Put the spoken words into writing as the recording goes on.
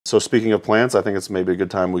So speaking of plants, I think it's maybe a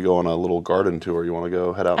good time we go on a little garden tour. You want to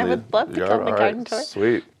go head out? I would love to go on the garden tour.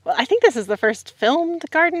 Sweet. Well, I think this is the first filmed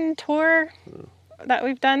garden tour that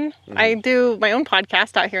we've done. I do my own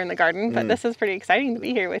podcast out here in the garden, but this is pretty exciting to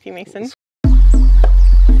be here with you, Mason.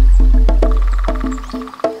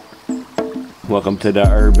 Welcome to the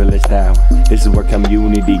Herbalist Hour. This is where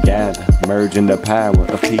community gather, merging the power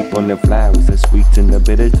of people and flowers, the sweet and the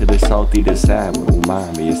bitter to the salty, the sour.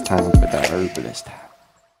 Umami, it's time for the Herbalist Hour.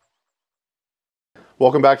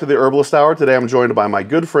 Welcome back to the Herbalist Hour. Today I'm joined by my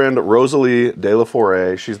good friend Rosalee de la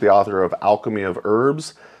Forêt. She's the author of Alchemy of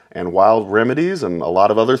Herbs and Wild Remedies and a lot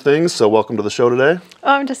of other things. So welcome to the show today.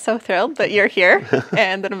 Oh, I'm just so thrilled that you're here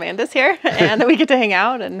and that Amanda's here and that we get to hang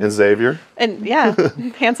out. And Xavier. And yeah,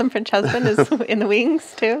 handsome French husband is in the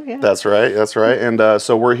wings too. Yeah. That's right. That's right. And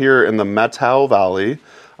so we're here in the Methow Valley.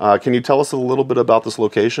 Can you tell us a little bit about this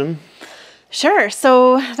location? Sure.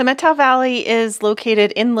 So the Methow Valley is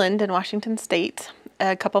located inland in Washington State,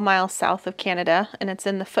 a couple miles south of Canada, and it's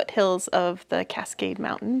in the foothills of the Cascade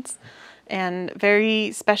Mountains. And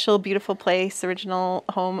very special, beautiful place, original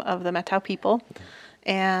home of the Methow people.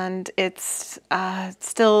 And it's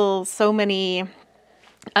still so many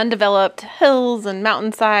undeveloped hills and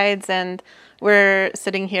mountainsides, and we're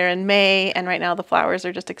sitting here in May, and right now the flowers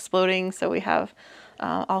are just exploding, so we have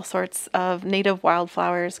all sorts of native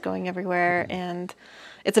wildflowers going everywhere, and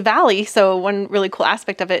it's a valley, so one really cool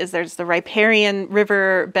aspect of it is there's the riparian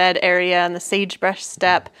river bed area and the sagebrush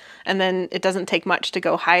steppe, and then it doesn't take much to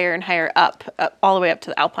go higher and higher up all the way up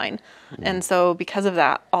to the alpine. And so because of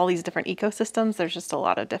that, all these different ecosystems, there's just a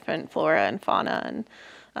lot of different flora and fauna,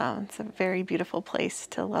 and it's a very beautiful place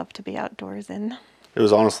to love to be outdoors in. It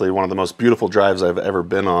was honestly one of the most beautiful drives I've ever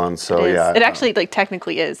been on. So yeah, it actually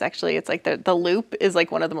technically is. Actually, it's like the loop is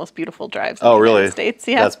like one of the most beautiful drives in the United States.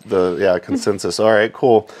 Yeah, that's the consensus. All right,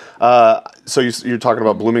 cool. So you're talking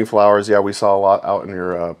about blooming flowers. Yeah, we saw a lot out in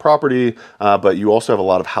your property, but you also have a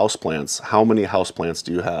lot of houseplants. How many houseplants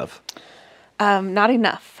do you have? Not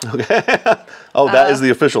enough. Okay. Oh, that is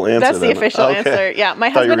the official answer. That's the official answer. Yeah, my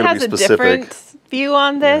husband has a different view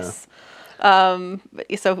on this. Yeah.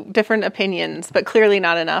 So different opinions, but clearly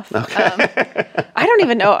not enough. Okay. I don't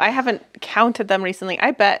even know. I haven't counted them recently. I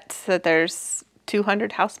bet that there's 200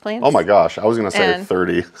 houseplants. Oh my gosh. I was going to say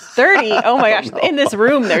 30. 30? Oh my gosh. In this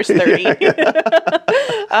room, there's 30.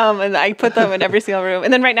 And I put them in every single room.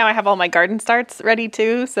 And then right now I have all my garden starts ready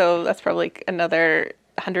too. So that's probably another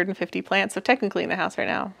 150 plants. So technically in the house right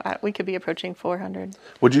now, we could be approaching 400.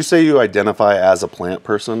 Would you say you identify as a plant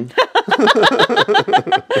person?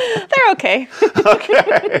 They're okay.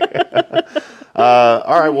 Okay.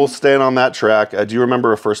 All right, we'll stay on that track. Do you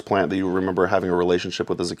remember a first plant that you remember having a relationship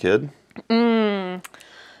with as a kid?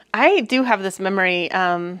 I do have this memory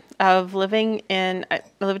of living in, I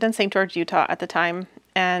lived in St. George, Utah at the time.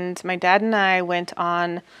 And my dad and I went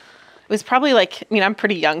on, it was probably like, I'm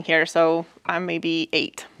pretty young here, so I'm maybe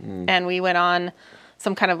 8. And we went on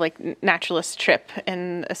some kind of like naturalist trip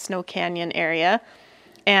in a snow canyon area.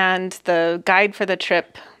 And the guide for the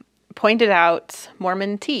trip pointed out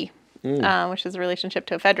Mormon tea, which is a relationship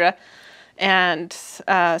to ephedra, and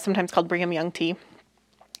sometimes called Brigham Young tea.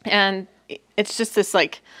 And it's just this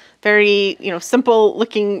like very, simple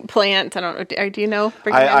looking plant. I don't know. Do you know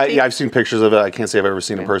Brigham Young tea? Yeah, I've seen pictures of it. I can't say I've ever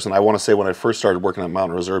seen it in person. I want to say when I first started working at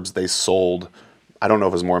Mountain Rose Herbs, they sold, I don't know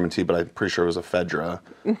if it was Mormon tea, but I'm pretty sure it was ephedra.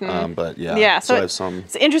 But yeah. Yeah. So I have some.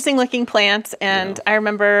 It's an interesting looking plant. And I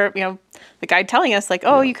remember, the guide telling us like,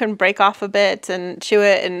 you can break off a bit and chew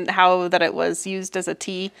it, and how that it was used as a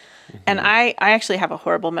tea. And I actually have a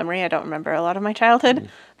horrible memory. I don't remember a lot of my childhood,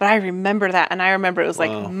 but I remember that. And I remember it was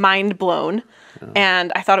like mind blown.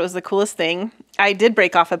 And I thought it was the coolest thing. I did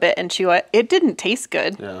break off a bit and chew it. It didn't taste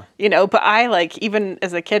good, but I even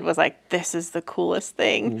as a kid was like, this is the coolest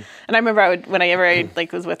thing. And I remember whenever I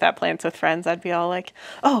was with that plant with friends, I'd be all like,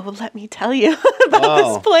 oh, well, let me tell you about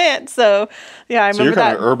this plant. So yeah, I remember you're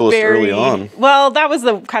kind of herbalist early on. Well, that was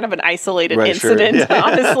the kind of an isolated incident,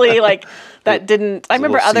 honestly. Like that didn't, I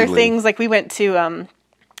remember other things, like we went to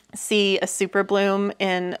see a super bloom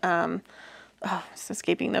in, it's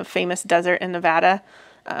escaping the famous desert in Nevada,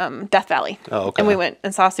 Death Valley. Oh, okay. And we went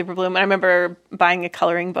and saw super bloom. And I remember buying a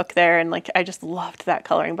coloring book there, and I just loved that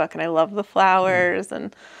coloring book, and I loved the flowers.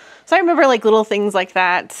 And so I remember little things like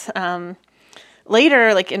that. Later,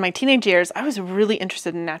 in my teenage years, I was really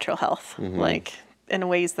interested in natural health, in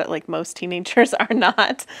ways that most teenagers are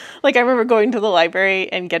not. I remember going to the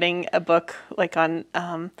library and getting a book on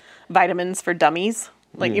vitamins for dummies.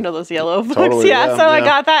 Those yellow books. Totally, yeah. So I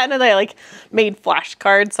got that, and then I made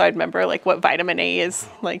flashcards. So I remember what vitamin A is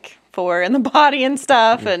for in the body and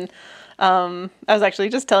stuff. And I was actually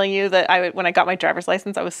just telling you that when I got my driver's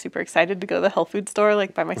license, I was super excited to go to the health food store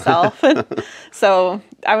like by myself. And so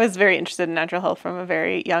I was very interested in natural health from a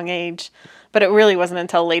very young age. But it really wasn't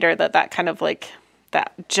until later that kind of like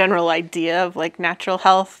that general idea of like natural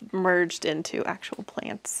health merged into actual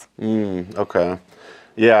plants. Okay.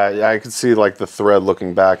 Yeah, I could see like the thread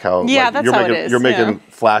looking back how that's how it is. You're making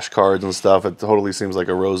flashcards and stuff. It totally seems like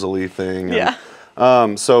a Rosalee thing. And,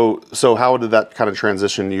 yeah. So how did that kind of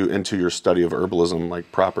transition you into your study of herbalism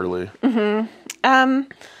like properly?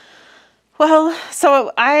 Well,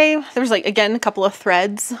 so there was like, again, a couple of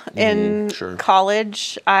threads in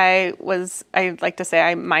college. I like to say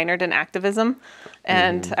I minored in activism,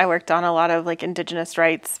 and I worked on a lot of like indigenous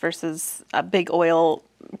rights versus big oil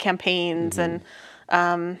campaigns. And,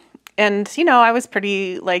 I was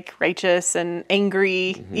pretty like righteous and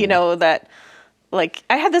angry, that like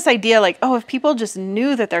I had this idea like, oh, if people just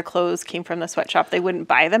knew that their clothes came from the sweatshop, they wouldn't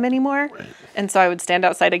buy them anymore. Right. And so I would stand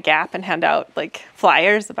outside a Gap and hand out like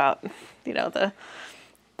flyers about, the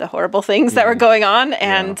horrible things that were going on.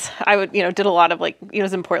 And I would, did a lot of like, it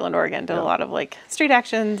was in Portland, Oregon, did a lot of like street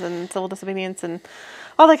actions and civil disobedience and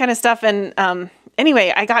all that kind of stuff. And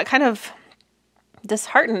anyway, I got kind of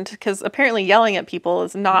disheartened because apparently yelling at people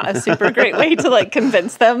is not a super great way to like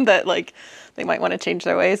convince them that like they might want to change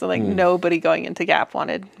their ways. And like nobody going into Gap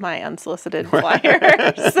wanted my unsolicited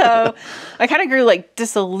flyer. So I kind of grew like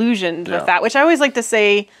disillusioned with that, which I always like to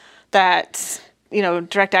say that,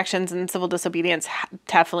 direct actions and civil disobedience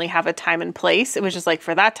definitely have a time and place. It was just like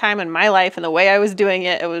for that time in my life and the way I was doing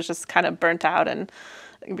it, it was just kind of burnt out and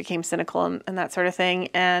became cynical and that sort of thing.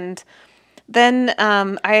 And then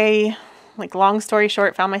I, like long story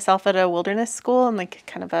short, found myself at a wilderness school and like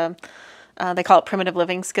kind of they call it primitive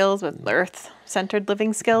living skills with earth-centered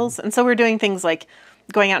living skills. And so we're doing things like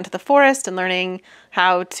going out into the forest and learning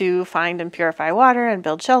how to find and purify water and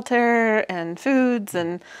build shelter and foods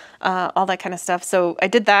and all that kind of stuff. So I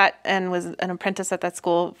did that and was an apprentice at that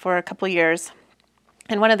school for a couple of years.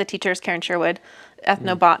 And one of the teachers, Karen Sherwood,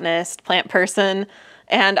 ethnobotanist, plant person,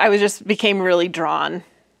 and I became really drawn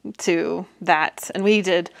to that. And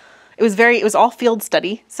it was all field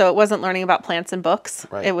study. So it wasn't learning about plants in books.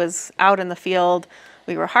 Right. It was out in the field.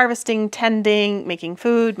 We were harvesting, tending, making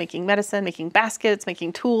food, making medicine, making baskets,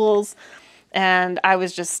 making tools. And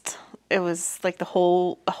it was like a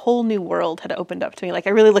whole new world had opened up to me. Like I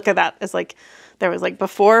really look at that as like, there was like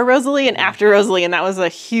before Rosalee and after Rosalee. And that was a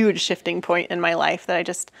huge shifting point in my life that I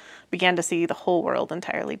just began to see the whole world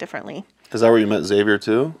entirely differently. Is that where you met Xavier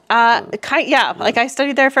too? Like I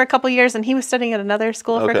studied there for a couple of years and he was studying at another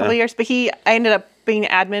school for a couple of years, but I ended up being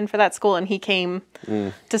admin for that school and he came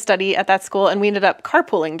to study at that school and we ended up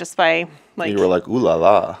carpooling just by like... You were like, ooh la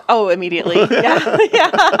la. Oh, immediately. Yeah.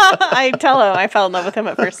 I tell him I fell in love with him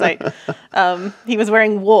at first sight. He was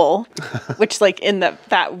wearing wool, which like in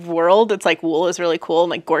that world, it's like wool is really cool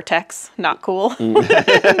and like Gore-Tex, not cool. So he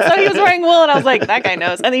was wearing wool and I was like, that guy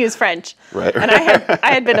knows. And he was French. Right. And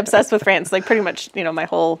I had been obsessed with France, like pretty much, my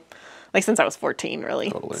whole, like since I was 14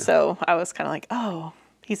 really. Totally. So I was kind of like, oh,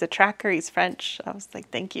 he's a tracker, he's French. I was like,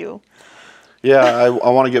 thank you. Yeah, I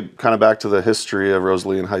want to get kind of back to the history of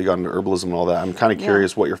Rosalee and how you got into herbalism and all that. I'm kind of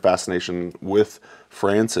curious what your fascination with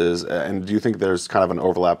France is, and do you think there's kind of an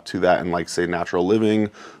overlap to that in like, say, natural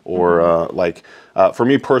living, or for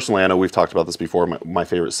me personally, I know we've talked about this before, my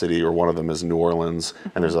favorite city, or one of them is New Orleans,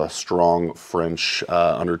 and there's a strong French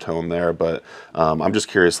undertone there, but I'm just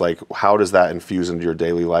curious, like, how does that infuse into your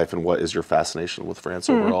daily life, and what is your fascination with France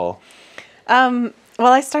overall? Well,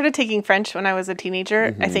 I started taking French when I was a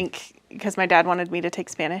teenager, I think because my dad wanted me to take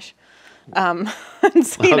Spanish. So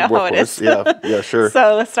you know how it is. Yeah, sure.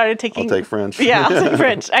 So I started taking... I'll take French. Yeah, I'll take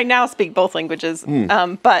French. I now speak both languages,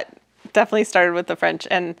 but definitely started with the French.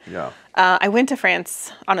 And I went to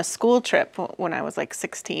France on a school trip when I was like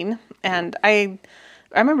 16. And I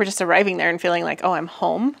remember just arriving there and feeling like, oh, I'm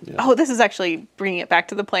home. Yeah. Oh, this is actually bringing it back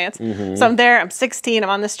to the plants. So I'm there, I'm 16, I'm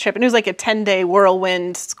on this trip. And it was like a 10-day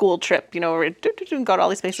whirlwind school trip, where we go to all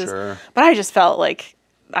these places. Sure. But I just felt like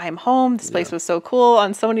I'm home. This place was so cool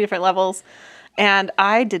on so many different levels. And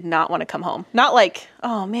I did not want to come home. Not like,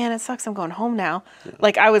 oh man, it sucks, I'm going home now. Yeah.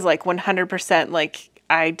 Like I was like 100% like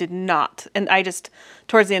I did not. And I just,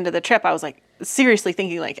 towards the end of the trip, I was like seriously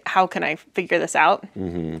thinking like, how can I figure this out?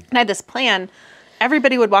 And I had this plan.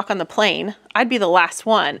 Everybody would walk on the plane. I'd be the last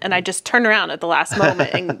one. And I'd just turn around at the last moment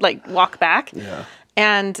and like walk back. Yeah.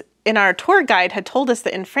 And our tour guide had told us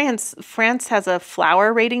that in France has a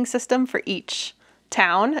flower rating system for each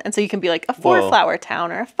town. And so you can be like a 4-flower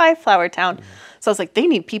town or a 5-flower town. So I was like, they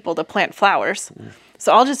need people to plant flowers.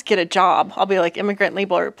 So I'll just get a job. I'll be like immigrant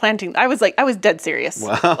labeler planting. I was dead serious.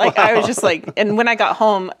 Wow. Like I was just like, and when I got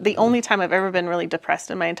home, the only time I've ever been really depressed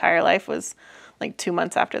in my entire life was like 2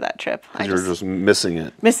 months after that trip. You were just missing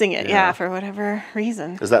it. Missing it, yeah, for whatever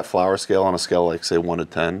reason. Is that flower scale on a scale like, say, 1 to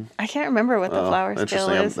 10? I can't remember what the flower scale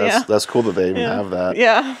is. That's cool that they even have that.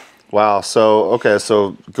 Yeah. Wow. So, okay.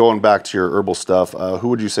 So going back to your herbal stuff, who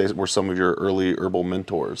would you say were some of your early herbal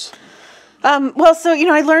mentors? Well, so,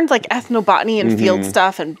 I learned like ethnobotany and field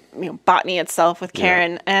stuff and, botany itself with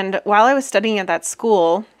Karen. And while I was studying at that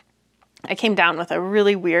school, I came down with a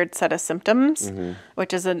really weird set of symptoms,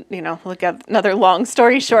 which is look at another long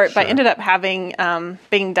story short, but I ended up having,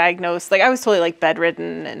 being diagnosed, like I was totally like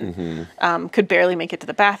bedridden and, could barely make it to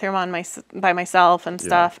the bathroom by myself and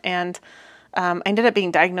stuff. And, I ended up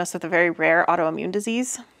being diagnosed with a very rare autoimmune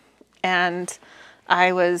disease. And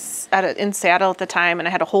I was in Seattle at the time, and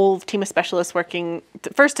I had a whole team of specialists working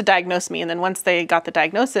first to diagnose me. And then once they got the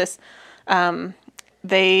diagnosis,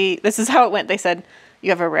 this is how it went. They said, you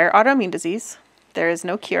have a rare autoimmune disease. There is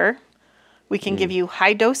no cure. We can give you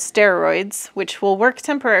high-dose steroids, which will work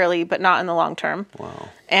temporarily, but not in the long term. Wow.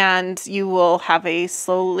 And you will have a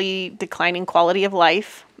slowly declining quality of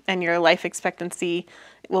life, and your life expectancy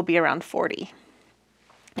will be around 40.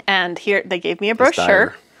 And here, they gave me a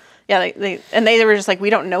brochure. Yeah, they were just like, we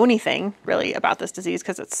don't know anything really about this disease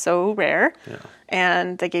because it's so rare. Yeah.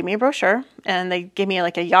 And they gave me a brochure, and they gave me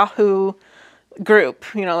like a Yahoo group,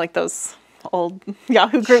 like those old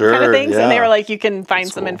Yahoo group kind of things. Yeah. And they were like, you can find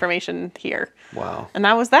some information here. Wow. And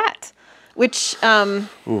that was that, which honestly,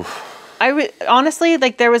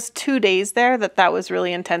 like there was 2 days there that was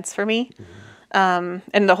really intense for me. And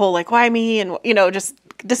the whole like, why me? And, just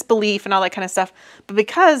disbelief and all that kind of stuff. But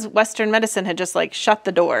because Western medicine had just like shut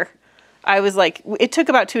the door, I was like, it took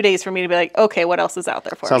about 2 days for me to be like, okay, what else is out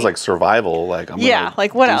there for me? Sounds like survival. Like,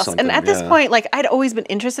 like what else? And at this point, like I'd always been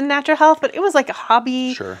interested in natural health, but it was like a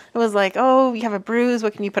hobby. Sure. It was like, oh, you have a bruise.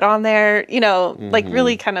 What can you put on there? Like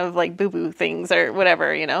really kind of like boo-boo things or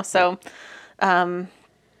whatever, So, so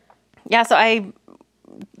I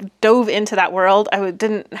dove into that world. I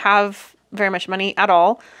didn't have very much money at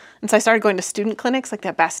all. And so I started going to student clinics like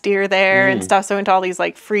that Bastille there and stuff. So I went to all these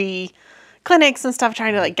like free clinics and stuff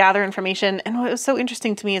trying to like gather information. And what was so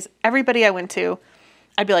interesting to me is everybody I went to,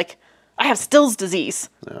 I'd be like, I have Still's disease.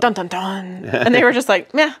 Yeah. Dun, dun, dun. And they were just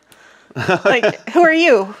like, meh. Like, who are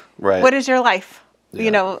you? Right. What is your life?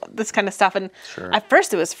 Yeah. This kind of stuff. And at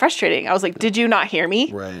first it was frustrating. I was like, did you not hear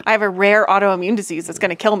me? Right. I have a rare autoimmune disease that's going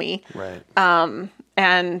to kill me. Right.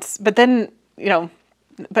 But then,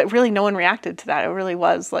 but really no one reacted to that. It really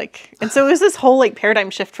was like, and so it was this whole like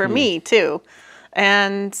paradigm shift for me too.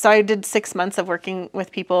 And so I did 6 months of working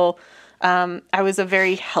with people. I was a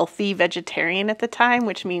very healthy vegetarian at the time,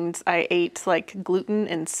 which means I ate like gluten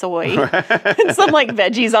and soy and some like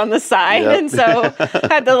veggies on the side. Yep. And so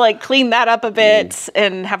I had to like clean that up a bit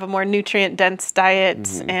and have a more nutrient dense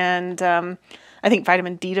diet. And I think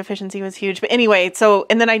vitamin D deficiency was huge. But anyway,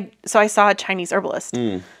 I saw a Chinese herbalist.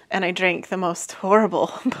 And I drank the most horrible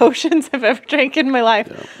potions I've ever drank in my life.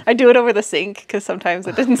 Yeah. I do it over the sink because sometimes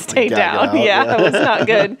it didn't stay down. Yeah, it was not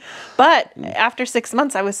good. But after 6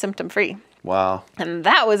 months, I was symptom free. Wow. And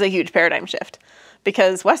that was a huge paradigm shift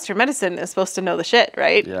because Western medicine is supposed to know the shit,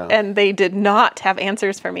 right? Yeah. And they did not have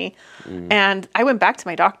answers for me. And I went back to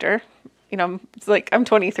my doctor. It's like I'm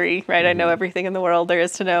 23, right? I know everything in the world there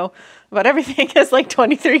is to know about everything as like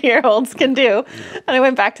 23-year-olds can do. Yeah. And I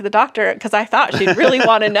went back to the doctor because I thought she'd really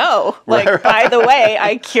want to know. Like, by the way,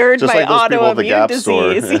 I cured my autoimmune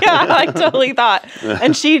disease. Yeah, I totally thought.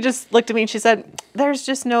 And she just looked at me and she said, there's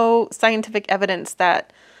just no scientific evidence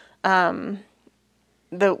that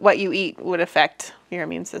what you eat would affect your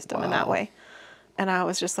immune system in that way. And I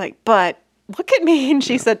was just like, but look at me. And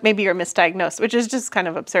she said, maybe you're misdiagnosed, which is just kind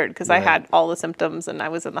of absurd because I had all the symptoms and I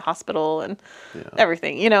was in the hospital and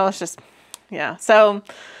everything, it's just, So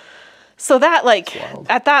that like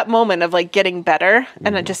at that moment of like getting better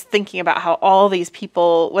and then just thinking about how all these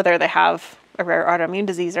people, whether they have a rare autoimmune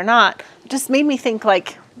disease or not, just made me think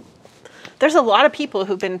like there's a lot of people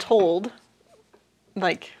who've been told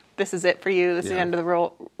like, this is it for you. This is the end of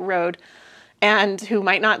the road. And who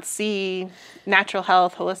might not see natural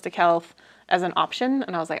health, holistic health as an option.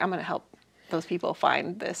 And I was like, I'm going to help those people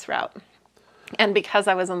find this route. And because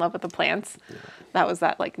I was in love with the plants, that was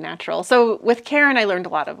that like natural. So with Karen, I learned a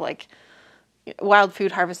lot of like wild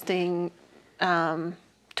food harvesting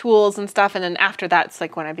tools and stuff. And then after that's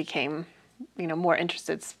like when I became, more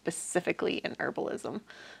interested specifically in herbalism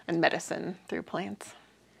and medicine through plants.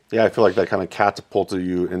 Yeah, I feel like that kind of catapulted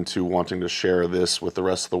you into wanting to share this with the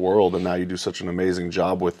rest of the world, and now you do such an amazing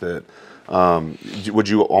job with it. Would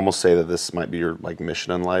you almost say that this might be your like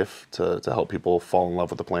mission in life to help people fall in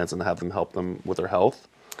love with the plants and have them help them with their health?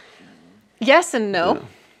 Yes and no.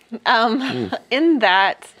 In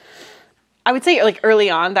that, I would say like early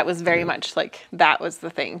on, that was very much like that was the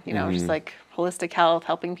thing, you know, just like holistic health,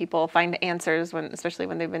 helping people find answers when, especially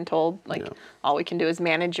when they've been told like all we can do is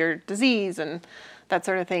manage your disease and that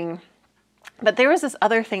sort of thing. But there was this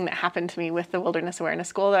other thing that happened to me with the Wilderness Awareness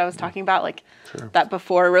School that I was talking about, like that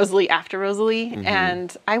before Rosalee, after Rosalee.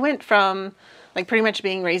 And I went from like pretty much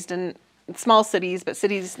being raised in small cities, but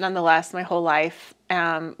cities nonetheless, my whole life.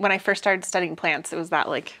 When I first started studying plants, it was that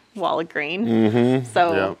like wall of green.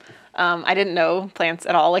 So I didn't know plants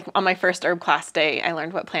at all. Like on my first herb class day, I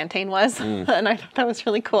learned what plantain was, and I thought that was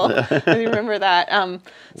really cool. I remember that.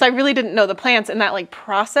 So I really didn't know the plants, and that like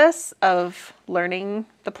process of learning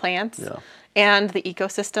the plants and the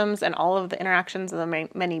ecosystems and all of the interactions of the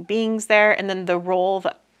many beings there, and then the role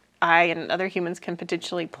that I and other humans can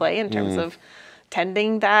potentially play in terms of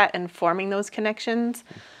tending that and forming those connections.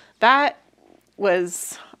 That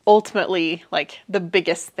was ultimately like the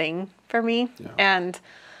biggest thing for me. And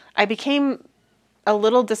I became a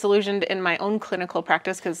little disillusioned in my own clinical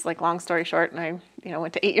practice because, like, long story short, I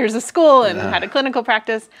went to 8 years of school and had a clinical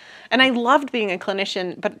practice, and I loved being a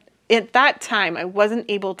clinician, but at that time I wasn't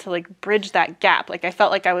able to like bridge that gap. Like I felt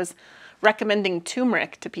like I was recommending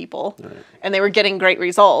turmeric to people and they were getting great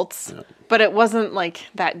results, but it wasn't like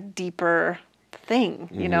that deeper thing,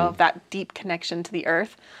 you know, that deep connection to the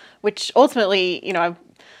earth, which ultimately, you know,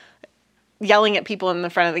 yelling at people in the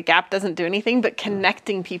front of the gap doesn't do anything, but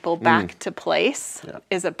connecting people back to place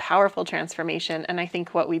is a powerful transformation. And I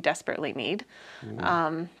think what we desperately need.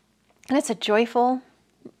 And it's a joyful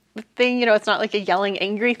thing, you know, it's not like a yelling,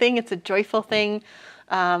 angry thing. It's a joyful thing.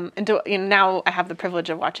 Now I have the privilege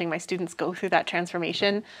of watching my students go through that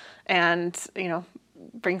transformation, and, you know,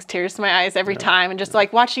 brings tears to my eyes every time. And just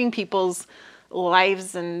like watching people's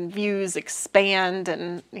lives and views expand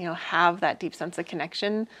and, you know, have that deep sense of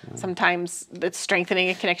connection. Sometimes it's strengthening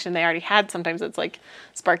a connection they already had. Sometimes it's like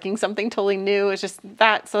sparking something totally new. It's just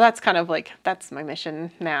that. So that's kind of like, that's my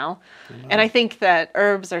mission now. And I think that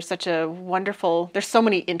herbs are such a wonderful, there's so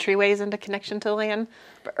many entryways into connection to the land,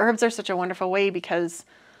 but herbs are such a wonderful way because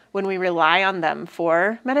when we rely on them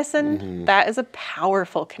for medicine, that is a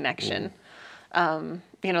powerful connection.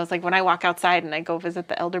 You know, it's like when I walk outside and I go visit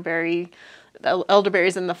the elderberries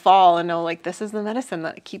in the fall and know like this is the medicine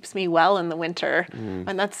that keeps me well in the winter.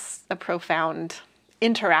 And that's a profound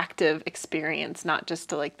interactive experience, not just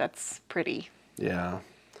to like, that's pretty. Yeah.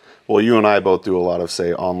 Well, you and I both do a lot of,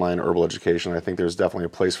 say, online herbal education. I think there's definitely a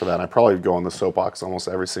place for that. And I probably go on the soapbox almost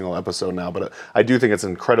every single episode now, but I do think it's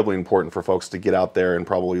incredibly important for folks to get out there and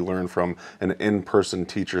probably learn from an in-person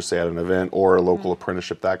teacher, say at an event or a local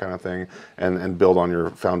apprenticeship, that kind of thing, and build on your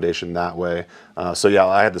foundation that way. So yeah,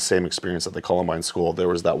 I had the same experience at the Columbine School. There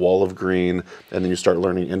was that wall of green, and then you start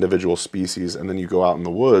learning individual species, and then you go out in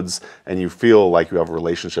the woods and you feel like you have a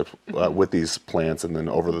relationship with these plants, and then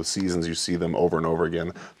over the seasons you see them over and over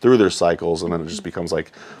again through their cycles, and then it just becomes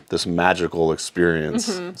like this magical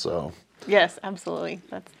experience. So yes, absolutely,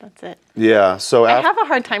 that's it. Yeah. So I have a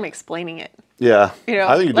hard time explaining it. Yeah, you know,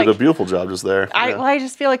 I think you did a beautiful job just there. I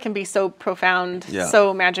just feel it can be so profound,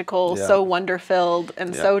 so magical, so wonder filled,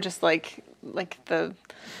 and so just like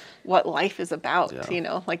what life is about. You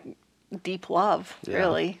know, like deep love,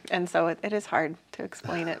 really. And so it is hard to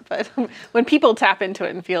explain it, but when people tap into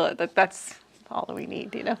it and feel it, that's all that we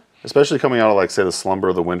need. You know. Especially coming out of, like, say, the slumber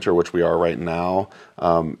of the winter, which we are right now,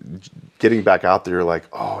 getting back out there, you're like,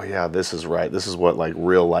 oh, yeah, this is right. This is what, like,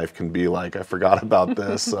 real life can be like. I forgot about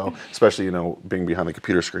this. So, especially, you know, being behind the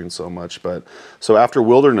computer screen so much. But, so after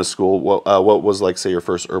wilderness school, what was, like, say, your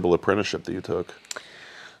first herbal apprenticeship that you took?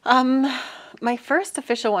 My first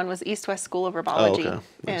official one was East-West School of Herbology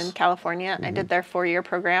in California. I did their 4-year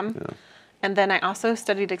program. And then I also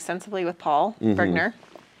studied extensively with Paul Bergner.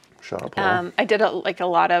 Shout out, Paul. I did a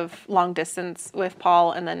lot of long distance with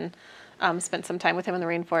Paul, and then spent some time with him in the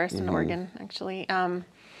rainforest in Oregon, actually.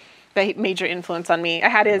 Major influence on me. I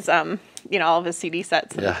had his, you know, all of his CD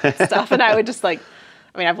sets and stuff, and I would just like,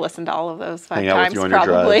 I mean, I've listened to all of those 5 times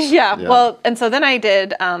probably. Yeah. Well, and so then I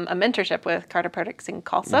did a mentorship with Carter Perdix in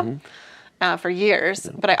Khalsa for years,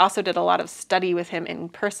 but I also did a lot of study with him in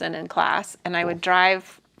person in class, and I would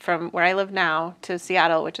drive from where I live now to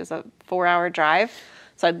Seattle, which is a 4-hour drive.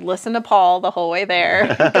 So I'd listen to Paul the whole way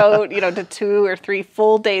there, go, you know, to 2 or 3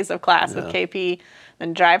 full days of class with KP,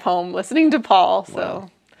 then drive home listening to Paul. So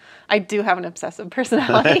I do have an obsessive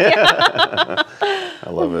personality. I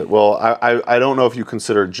love it. Well, I don't know if you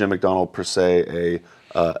consider Jim McDonald per se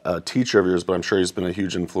a teacher of yours, but I'm sure he's been a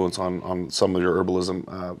huge influence on some of your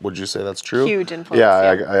herbalism. Would you say that's true? Huge influence.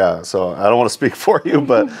 Yeah. So I don't want to speak for you,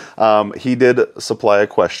 but he did supply a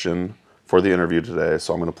question for the interview today,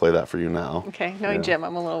 so I'm going to play that for you now. Okay. Knowing Jim,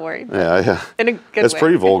 I'm a little worried. Yeah. In a good way. It's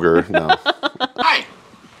pretty vulgar. No. Hi,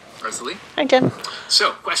 Rosalie. Hi, Jim.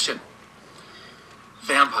 So, question.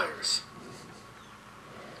 Vampires.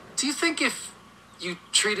 Do you think if you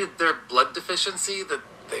treated their blood deficiency that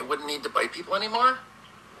they wouldn't need to bite people anymore?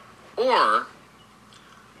 Or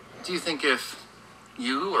do you think if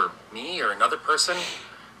you or me or another person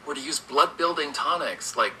were to use blood-building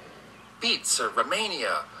tonics like beets or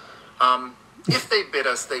Romania, if they bit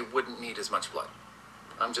us, they wouldn't need as much blood?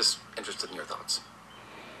 I'm just interested in your thoughts.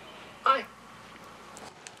 Bye.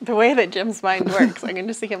 The way that Jim's mind works, I can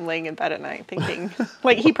just see him laying in bed at night thinking,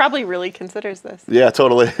 like, he probably really considers this. Yeah,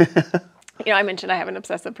 totally. I mentioned I have an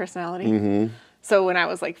obsessive personality. Mm-hmm. So when I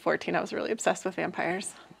was like 14, I was really obsessed with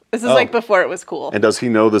vampires. This is like before it was cool. And does he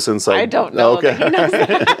know this inside? I don't know that he knows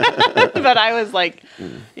that. But I was like,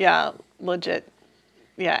 legit.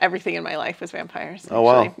 Yeah, everything in my life was vampires. Oh,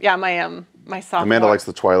 wow. Actually. Yeah, my sophomore. Amanda likes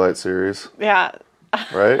the Twilight series. Yeah.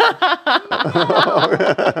 Right?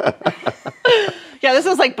 Yeah, this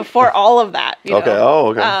was like before all of that. Okay. Oh,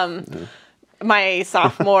 okay. My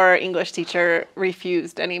sophomore English teacher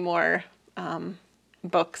refused any more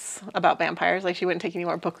books about vampires. Like, she wouldn't take any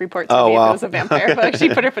more book reports on me if it was a vampire book. She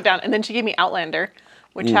put her foot down. And then she gave me Outlander,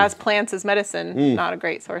 which has plants as medicine. Not a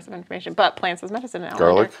great source of information, but plants as medicine in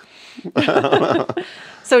Outlander. Garlic.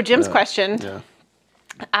 So Jim's question.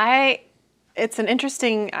 Yeah. It's an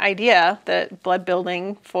interesting idea, that blood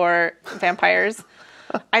building for vampires.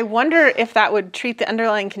 I wonder if that would treat the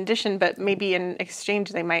underlying condition, but maybe in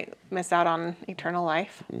exchange they might miss out on eternal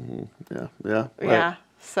life. Mm-hmm. Yeah. Right. Yeah.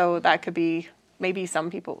 So that could be, maybe some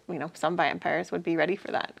people, some vampires would be ready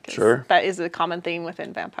for that. Sure. That is a common theme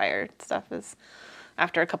within vampire stuff, is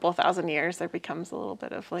after a couple of thousand years, there becomes a little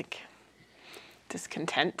bit of like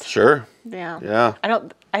discontent. Sure. Yeah. Yeah.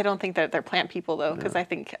 I don't think that they're plant people though, because I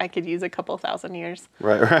think I could use a couple thousand years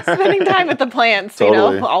Right. spending time with the plants,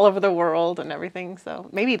 Totally. all over the world and everything. So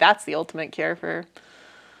maybe that's the ultimate cure for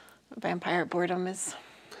vampire boredom, is.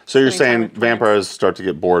 So you're spending time saying with plants. vampires start to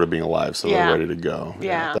get bored of being alive, so Yeah. they're ready to go.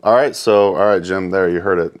 Yeah. All right, Jim, there, you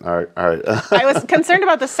heard it. All right. I was concerned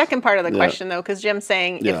about the second part of the Yeah. question though, because Jim's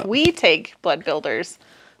saying Yeah. if we take blood builders,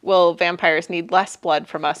 will vampires need less blood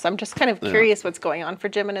from us? I'm just kind of curious what's going on for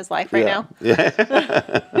Jim in his life right now. Yeah.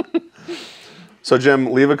 So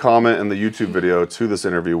Jim, leave a comment in the YouTube video to this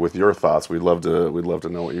interview with your thoughts. We'd love to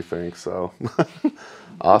know what you think. So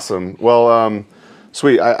awesome. Well,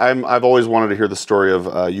 sweet. I've always wanted to hear the story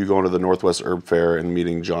of you going to the Northwest Herb Fair and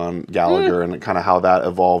meeting John Gallagher and kind of how that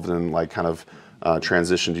evolved and like kind of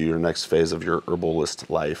transitioned to your next phase of your herbalist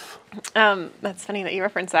life. That's funny that you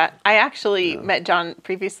reference that. I actually met John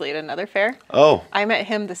previously at another fair. Oh. I met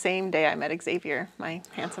him the same day I met Xavier, my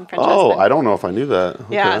handsome French Oh, husband. I don't know if I knew that.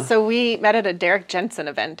 Okay. Yeah, so we met at a Derek Jensen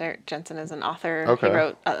event. Derek Jensen is an author. Okay. He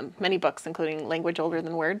wrote many books, including Language Older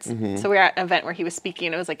Than Words. So we were at an event where he was speaking,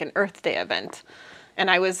 and it was like an Earth Day event. And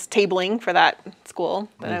I was tabling for that school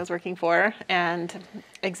that I was working for, and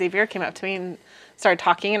Xavier came up to me and started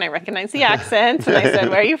talking, and I recognized the accent, and I said,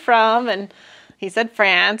 "Where are you from?" And he said,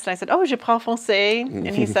 "France." And I said, "Oh, je parle français."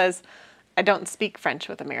 And he says, "I don't speak French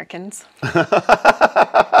with Americans."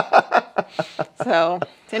 So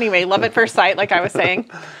anyway, love at first sight, like I was saying.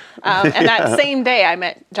 And that same day I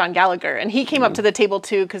met John Gallagher, and he came up to the table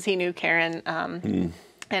too, because he knew Karen.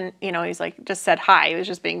 And, he's like, just said hi. He was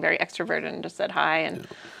just being very extroverted and just said hi. And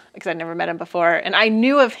because I'd never met him before. And I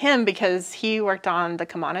knew of him because he worked on the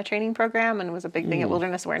Kamana training program and was a big thing at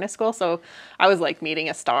Wilderness Awareness School. So I was like meeting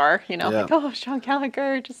a star, like, oh, John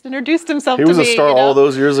Gallagher just introduced himself to me. He was a star all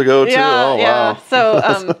those years ago too. Yeah, oh, wow.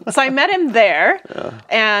 So, so I met him there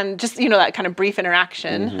and just, that kind of brief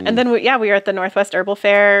interaction. And then, we were at the Northwest Herbal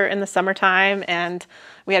Fair in the summertime, and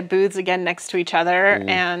we had booths again next to each other.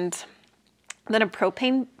 And then a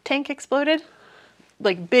propane tank exploded.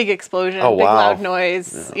 Like big explosion, big loud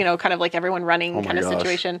noise, kind of like everyone running kind of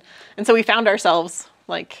situation. And so we found ourselves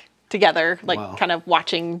like together, like kind of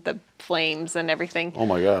watching the flames and everything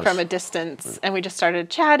from a distance. And we just started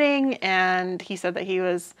chatting, and he said that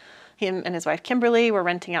him and his wife Kimberly were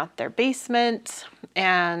renting out their basement,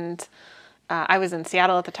 and I was in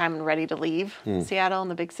Seattle at the time and ready to leave Seattle in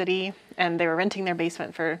the big city, and they were renting their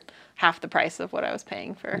basement for half the price of what I was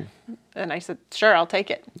paying for. And I said, sure, I'll take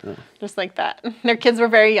it. Just like that. Their kids were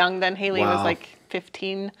very young then. Haley was like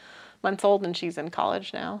 15 months old, and she's in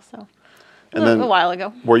college now. So And then a while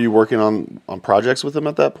ago. Were you working on projects with him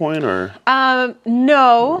at that point, or?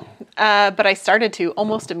 No, but I started to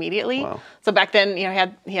almost immediately. Wow. So back then, you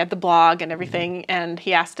know, he had the blog and everything, and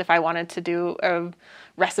he asked if I wanted to do a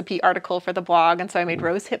recipe article for the blog, and so I made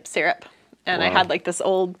rose hip syrup. And I had like this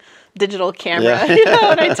old digital camera, you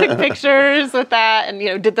know, and I took pictures with that, and, you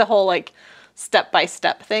know, did the whole like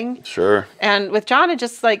step-by-step thing. Sure. And with John, it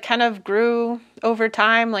just like kind of grew over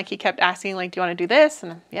time. Like he kept asking, like, do you want to do this?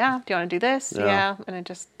 And yeah. Do you want to do this? Yeah. And it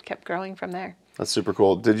just kept growing from there. That's super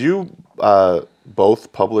cool. Did you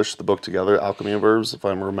both publish the book together, Alchemy of Herbs, if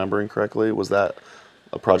I'm remembering correctly? Was that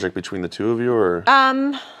a project between the two of you, or?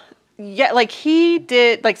 Yeah, like he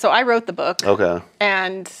did, like, so I wrote the book. Okay.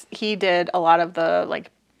 And he did a lot of the like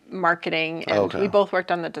marketing, and we both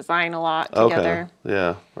worked on the design a lot together. Okay.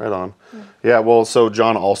 Yeah, right on. Yeah, well, so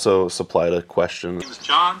John also supplied a question. My name is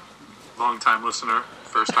John, long-time listener,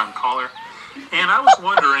 first-time caller. And I was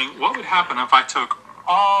wondering what would happen if I took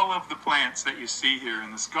all of the plants that you see here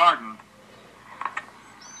in this garden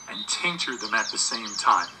and tinctured them at the same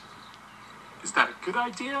time. Is that a good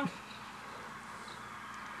idea?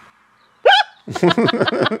 Is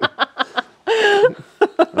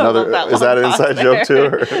that an inside joke too?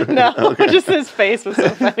 Or? No, just his face was so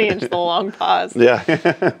funny and just the long pause. Yeah.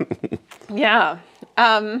 Yeah.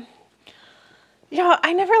 You know,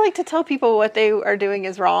 I never like to tell people what they are doing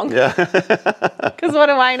is wrong. Yeah. Because what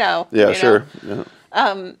do I know? Yeah, sure. Yeah.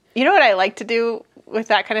 You know what I like to do with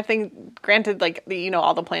that kind of thing, granted, like, you know,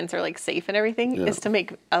 all the plants are like safe and everything, is to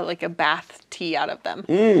make like a bath tea out of them.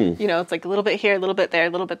 You know, it's like a little bit here, a little bit there, a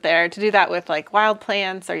little bit there. To do that with like wild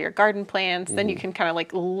plants or your garden plants, then you can kind of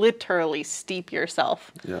like literally steep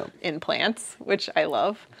yourself in plants, which I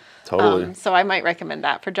love. Totally. So I might recommend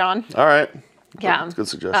that for John. All right. Yeah. That's a good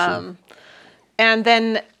suggestion. And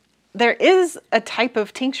then there is a type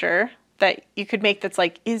of tincture that you could make that's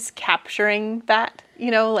like, is capturing that,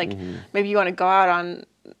 you know, like maybe you want to go out on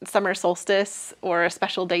summer solstice or a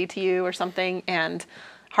special day to you or something and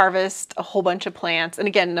harvest a whole bunch of plants. And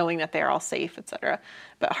again, knowing that they're all safe, etc.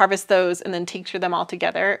 But harvest those and then tincture them all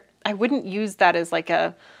together. I wouldn't use that as like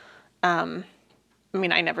a, I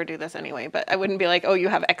mean, I never do this anyway, but I wouldn't be like, oh, you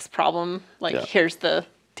have X problem. Like, here's the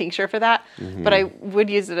tincture for that. But I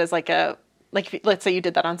would use it as like a, like, if, let's say you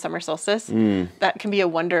did that on summer solstice, that can be a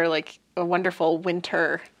wonderful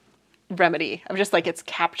winter remedy of just like, it's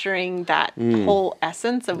capturing that whole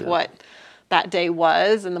essence of what that day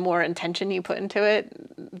was, and the more intention you put into it,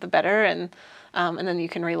 the better. And then you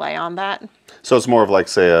can rely on that. So it's more of like,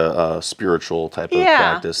 say, a spiritual type of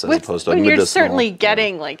practice as opposed to a medicinal. You're certainly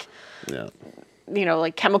getting like, you know,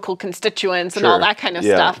 like chemical constituents and all that kind of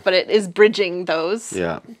stuff, but it is bridging those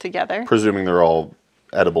together. Presuming they're all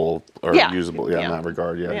edible or usable, in that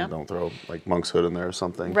regard. You don't throw like monk's hood in there or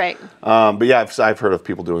something. Right. But yeah, I've heard of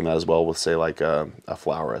people doing that as well with, say, like a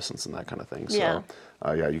flower essence and that kind of thing. So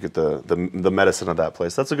you get the medicine of that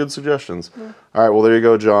place. That's a good suggestions. All right, well, there you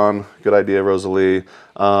go, John. Good idea, Rosalie.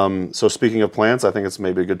 So speaking of plants, I think it's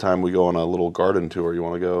maybe a good time we go on a little garden tour. You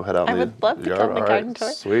want to go head out? I would love to go on the garden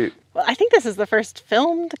tour. Sweet. Well, I think this is the first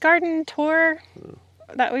filmed garden tour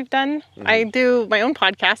that we've done. I do my own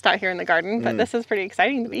podcast out here in the garden, but this is pretty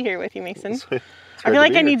exciting to be here with you, Mason. I feel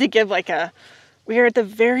like I need to give like we are at the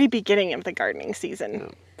very beginning of the gardening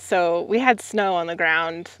season. So we had snow on the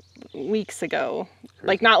ground weeks ago,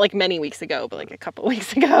 like not like many weeks ago, but like a couple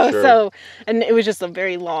weeks ago. So, and it was just a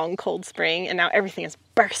very long, cold spring, and now everything is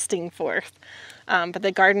bursting forth. But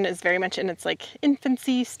the garden is very much in its like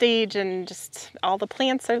infancy stage, and just all the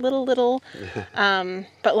plants are little.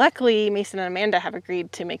 But luckily, Mason and Amanda have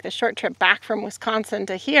agreed to make the short trip back from Wisconsin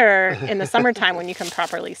to here in the summertime when you can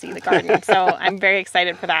properly see the garden. So I'm very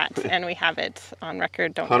excited for that, and we have it on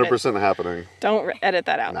record. 100% happening. Don't edit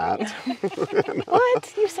that out. Not.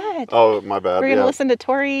 What? You said. Oh, my bad. We're going to listen to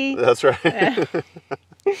Tori. That's right.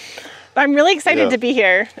 But I'm really excited to be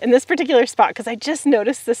here in this particular spot, because I just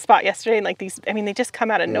noticed this spot yesterday, and like these, I mean, they just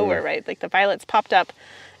come out of nowhere, right? Like the violets popped up,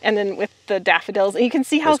 and then with the daffodils, and you can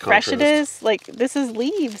see how fresh it is. Like this is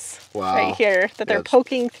leaves right here that they're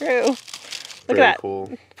poking through. Look at that.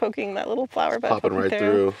 Cool. Poking that little flower bud. Popping right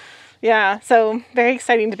through. Yeah, so very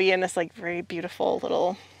exciting to be in this like very beautiful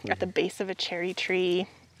little, at the base of a cherry tree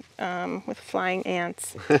with flying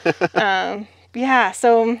ants. Yeah,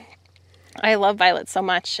 so I love violets so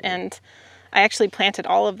much, and I actually planted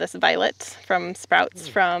all of this violet from sprouts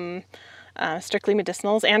from Strictly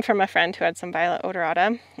Medicinals and from a friend who had some violet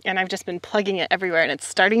odorata, and I've just been plugging it everywhere, and it's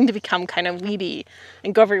starting to become kind of weedy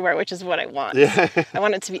and go everywhere, which is what I want. I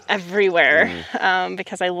want it to be everywhere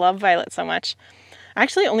because I love violet so much. I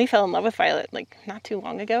actually only fell in love with violet like not too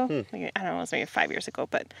long ago. Like, I don't know, it was maybe 5 years ago,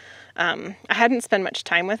 but I hadn't spent much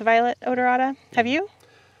time with violet odorata. Have you?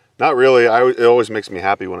 Not really. It always makes me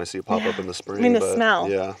happy when I see it pop up in the spring. I mean, the smell.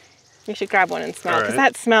 Yeah. You should grab one and smell, because All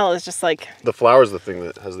right. that smell is just like... The flower's the thing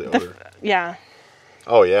that has the odor. Yeah.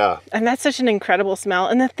 Oh, yeah. And that's such an incredible smell.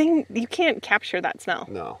 And the thing, you can't capture that smell.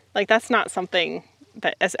 No. Like, that's not something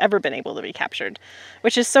that has ever been able to be captured,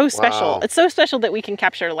 which is so special. Wow. It's so special that we can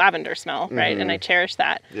capture lavender smell, right? And I cherish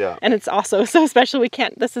that. Yeah. And it's also so special we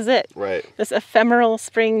can't, this is it. Right. This ephemeral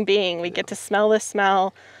spring being. We get to smell this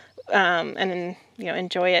smell and, you know,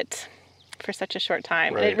 enjoy it for such a short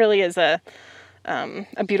time. Right. And it really is a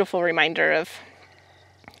beautiful reminder of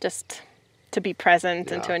just to be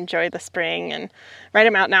present and to enjoy the spring. And right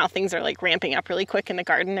about now, things are like ramping up really quick in the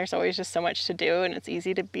garden. There's always just so much to do, and it's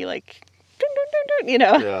easy to be like, dun, dun, dun, dun, you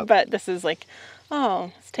know. Yeah. But this is like,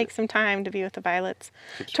 oh, let's take some time to be with the violets.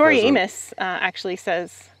 Keeps Tori present. Amos actually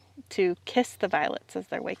says to kiss the violets as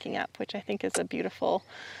they're waking up, which I think is a beautiful,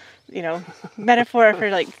 you know, metaphor for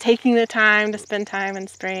like taking the time to spend time in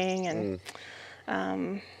spring.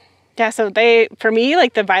 And yeah, so for me,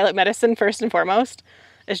 like the violet medicine first and foremost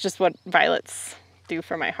is just what violets do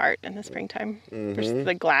for my heart in the springtime. Just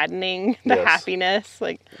the gladdening, the happiness,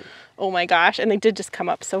 like, oh my gosh. And they did just come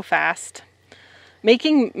up so fast.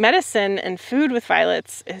 Making medicine and food with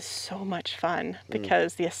violets is so much fun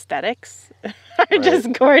because the aesthetics are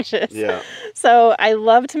just gorgeous. Yeah. So I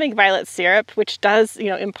love to make violet syrup, which does, you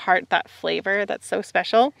know, impart that flavor that's so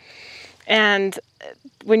special. And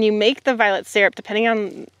when you make the violet syrup, depending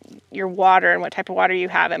on your water and what type of water you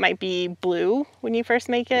have, it might be blue when you first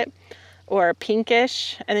make it or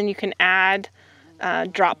pinkish. And then you can add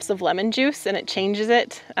drops of lemon juice and it changes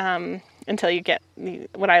it until you get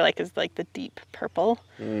what I like is like the deep purple.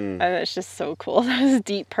 And it's just so cool. This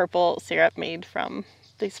deep purple syrup made from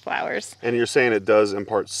these flowers. And you're saying it does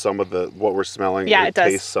impart some of what we're smelling. Yeah, it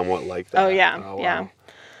does. Tastes somewhat like that. Oh, yeah. Oh, wow. Yeah.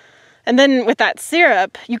 And then with that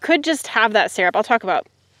syrup, you could just have that syrup. I'll talk about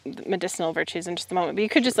medicinal virtues in just a moment, but you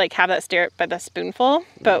could just like have that syrup by the spoonful.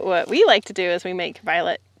 But what we like to do is we make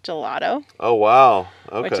violet gelato. Oh, wow.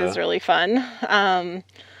 Okay. Which is really fun.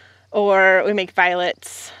 Or we make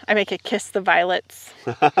violets. I make a Kiss the Violets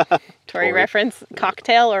Tori reference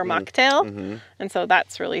cocktail or mocktail. And so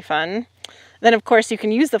that's really fun. Then, of course, you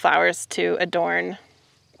can use the flowers to adorn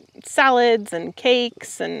salads and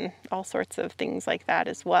cakes and all sorts of things like that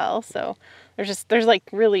as well. So there's like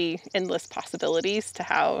really endless possibilities to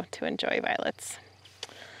how to enjoy violets.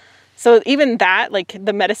 So even that, like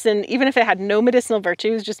the medicine, even if it had no medicinal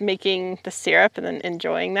virtues, just making the syrup and then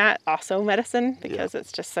enjoying that, also medicine, because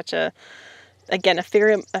it's just such a, again,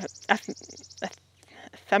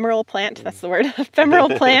 ephemeral plant, that's the word, ephemeral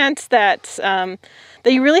plant that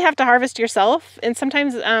you really have to harvest yourself. And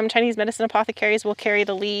sometimes Chinese medicine apothecaries will carry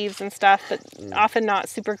the leaves and stuff, but often not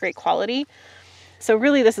super great quality. So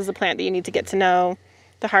really this is a plant that you need to get to know,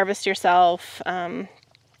 to harvest yourself. In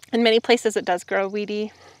many places it does grow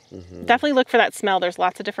weedy. Definitely look for that smell. There's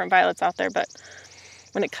lots of different violets out there, but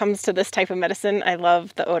when it comes to this type of medicine, I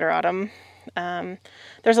love the odoratum.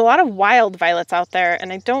 There's a lot of wild violets out there,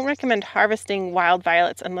 and I don't recommend harvesting wild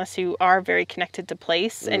violets unless you are very connected to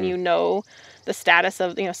place and you know the status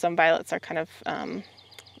of, you know, some violets are kind of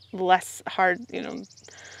less hard, you know,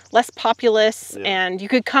 less populous, and you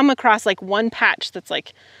could come across like one patch that's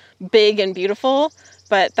like big and beautiful,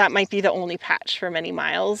 but that might be the only patch for many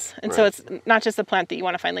miles. And so it's not just a plant that you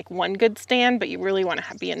want to find like one good stand, but you really want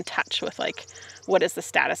to be in touch with like, what is the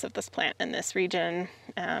status of this plant in this region?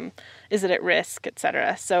 Is it at risk,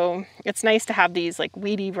 etc. So it's nice to have these like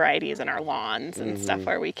weedy varieties in our lawns and stuff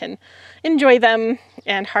where we can enjoy them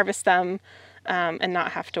and harvest them and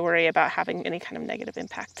not have to worry about having any kind of negative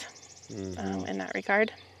impact in that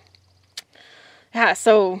regard. Yeah,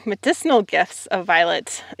 so medicinal gifts of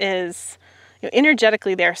violet is, you know,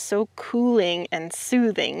 energetically they're so cooling and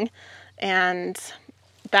soothing, and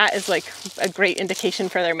that is like a great indication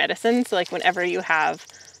for their medicine. So like whenever you have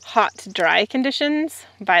hot, dry conditions,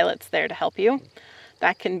 violet's there to help you.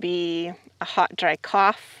 That can be a hot, dry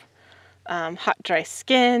cough, hot, dry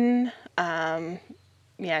skin,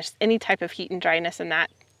 just any type of heat and dryness in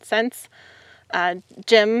that sense.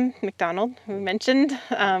 Jim McDonald, who we mentioned,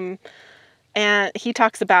 and he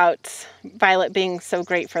talks about violet being so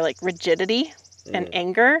great for like rigidity and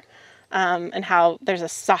anger, and how there's a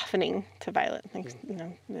softening to violet, like, you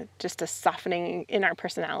know, just a softening in our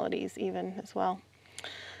personalities even as well.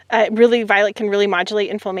 Violet can really modulate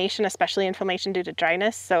inflammation, especially inflammation due to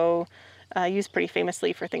dryness. So used pretty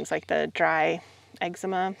famously for things like the dry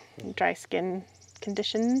eczema, dry skin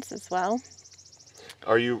conditions as well.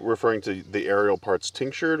 Are you referring to the aerial parts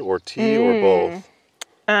tinctured or tea or both?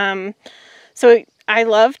 So I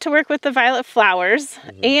love to work with the violet flowers,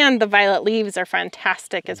 and the violet leaves are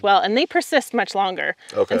fantastic as well, and they persist much longer.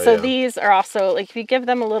 Okay, and so yeah. these are also, like, if you give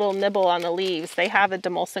them a little nibble on the leaves, they have a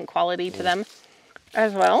demulcent quality to them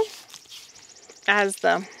as well as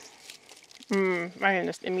the, I can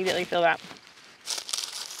just immediately feel that.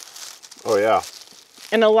 Oh, yeah.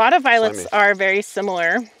 And a lot of violets Slimy. are very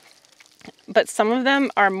similar, but some of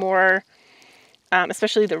them are more,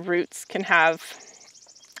 especially the roots can have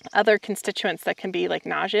other constituents that can be like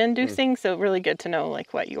nausea inducing. So really good to know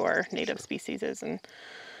like what your native species is, and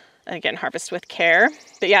again, harvest with care.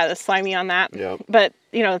 But yeah, the slimy on that. Yep. But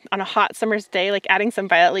you know, on a hot summer's day, like adding some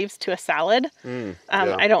violet leaves to a salad. Yeah.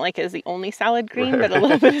 I don't like it as the only salad green, but a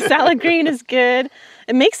little bit of salad green is good.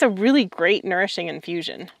 It makes a really great nourishing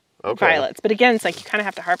infusion. Okay. Violets. But again, it's like you kind of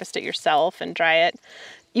have to harvest it yourself and dry it.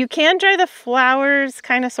 You can dry the flowers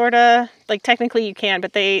kind of, sort of, like technically you can,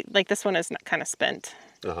 but they, like this one is kind of spent.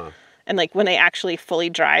 And like when they actually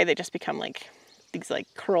fully dry, they just become like these like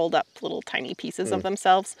curled up little tiny pieces of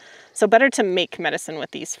themselves. So better to make medicine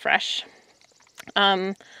with these fresh.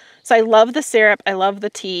 So I love the syrup. I love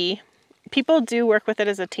the tea. People do work with it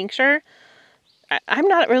as a tincture. I'm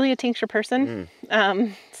not really a tincture person.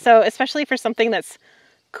 So especially for something that's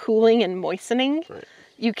cooling and moistening,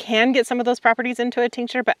 you can get some of those properties into a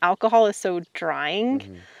tincture, but alcohol is so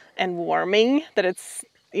drying and warming that it's,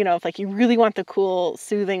 you know, if like you really want the cool,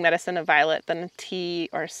 soothing medicine of violet, then a tea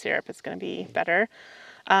or syrup is going to be better.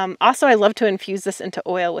 Also, I love to infuse this into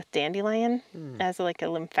oil with dandelion as like a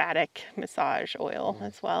lymphatic massage oil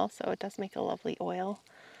as well. So it does make a lovely oil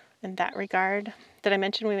in that regard. Did I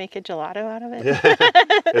mention we make a gelato out of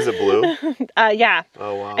it? Is it blue? Yeah.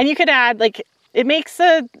 Oh, wow. And you could add like, it makes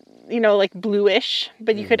a, you know, like bluish,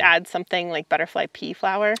 but you could add something like butterfly pea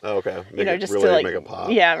flower. Oh, okay. Make You know, it just really to like, make it pop.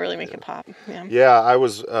 yeah, really make it pop. Yeah. Yeah, I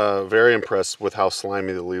was very impressed with how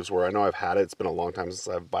slimy the leaves were. I know I've had it. It's been a long time since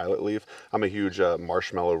I've violet leaf. I'm a huge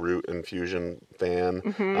marshmallow root infusion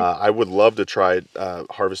fan. I would love to try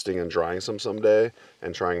harvesting and drying some someday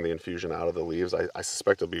and trying the infusion out of the leaves. I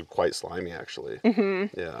suspect it'll be quite slimy, actually.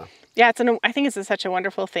 Yeah. Yeah, I think it's such a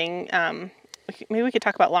wonderful thing. Maybe we could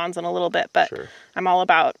talk about lawns in a little bit, but Sure. I'm all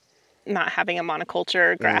about not having a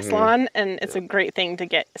monoculture grass lawn, and it's a great thing to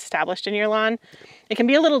get established in your lawn. It can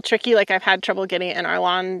be a little tricky, like I've had trouble getting it in our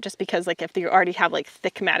lawn just because like if you already have like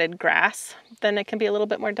thick matted grass, then it can be a little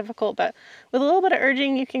bit more difficult, but with a little bit of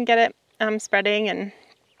urging you can get it spreading, and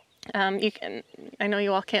you can, I know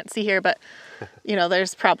you all can't see here, but you know,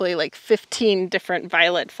 there's probably like 15 different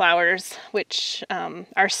violet flowers which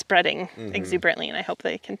are spreading exuberantly, and I hope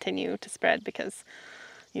they continue to spread because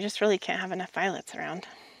you just really can't have enough violets around.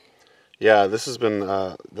 Yeah, this has been,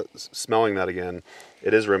 smelling that again,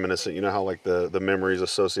 it is reminiscent. You know how like the memories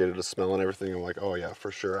associated to smell and everything? I'm like, oh yeah,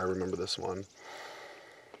 for sure, I remember this one.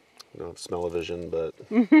 You know, smell-o-vision, but...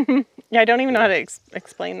 Yeah, I don't even know how to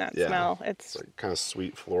explain that smell. It's like kind of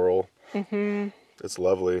sweet floral. It's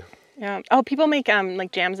lovely. Yeah. Oh, people make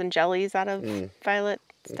like jams and jellies out of violet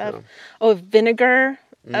stuff. Okay. Oh, vinegar.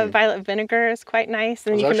 Violet vinegar is quite nice,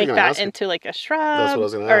 and you can make that into like a shrub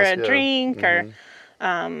or a drink, or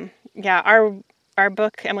yeah. Our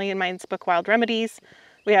book, Emily and mine's book, Wild Remedies,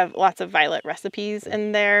 we have lots of violet recipes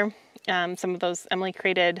in there. Some of those Emily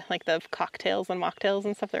created, like the cocktails and mocktails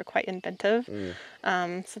and stuff. They're quite inventive.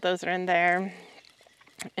 So those are in there.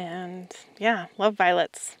 And yeah, love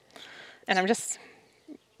violets. And I'm just,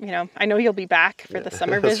 you know, I know you'll be back for the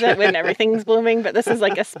summer visit when everything's blooming, but this is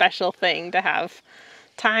like a special thing to have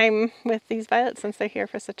time with these violets since they're here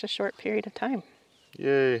for such a short period of time.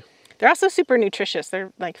 Yay. They're also super nutritious.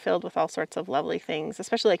 They're like filled with all sorts of lovely things,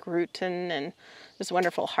 especially like rutin and just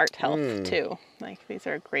wonderful heart health too. Like these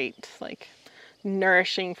are great, like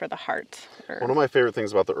nourishing for the heart. One of my favorite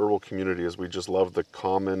things about the herbal community is we just love the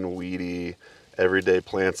common, weedy, everyday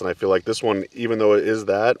plants. And I feel like this one, even though it is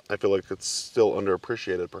that, I feel like it's still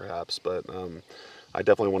underappreciated perhaps. But I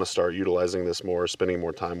definitely want to start utilizing this more, spending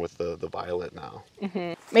more time with the violet now.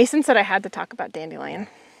 Mason said I had to talk about dandelion.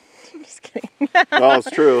 I'm just kidding. Well, it's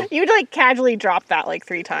true. You'd like casually drop that like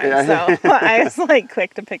 3 times, so I was like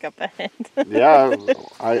quick to pick up the hint. Yeah,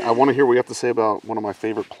 I want to hear what you have to say about one of my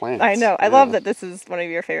favorite plants. I know. I love that this is one of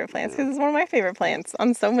your favorite plants because it's one of my favorite plants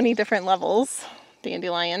on so many different levels.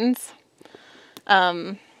 Dandelions.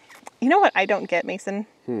 You know what I don't get, Mason?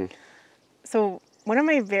 So one of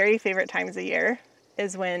my very favorite times of year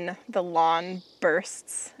is when the lawn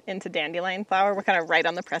bursts into dandelion flower. We're kind of right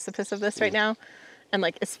on the precipice of this right now. And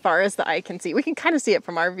like as far as the eye can see, we can kind of see it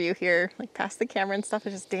from our view here, like past the camera and stuff.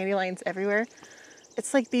 There's just dandelions everywhere.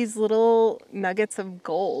 It's like these little nuggets of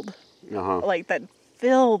gold, like that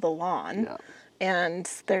fill the lawn. And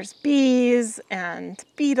there's bees and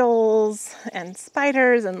beetles and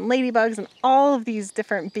spiders and ladybugs and all of these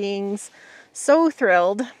different beings so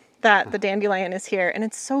thrilled that the dandelion is here. And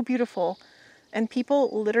it's so beautiful. And people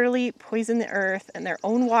literally poison the earth and their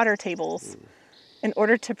own water tables in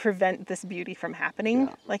order to prevent this beauty from happening.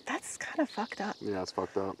 Yeah. Like, that's kind of fucked up. Yeah, it's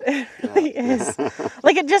fucked up. It really is.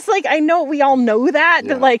 Like, it just, like, I know we all know that,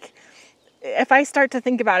 but, like, if I start to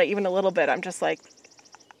think about it even a little bit, I'm just like,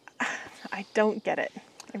 I don't get it.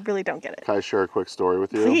 I really don't get it. Can I share a quick story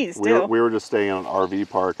with you? Please do. We were just staying in an RV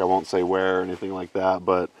park. I won't say where or anything like that,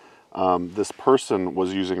 but this person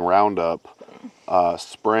was using Roundup,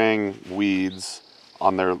 spraying weeds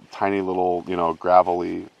on their tiny little,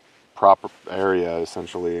 gravelly proper area,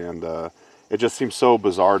 essentially. And it just seems so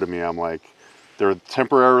bizarre to me. I'm like, they're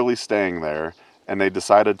temporarily staying there, and they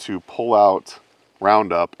decided to pull out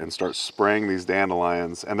Roundup and start spraying these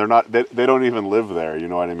dandelions, and they don't even live there, you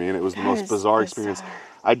know what I mean? It was the most bizarre experience.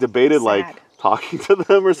 I debated like talking to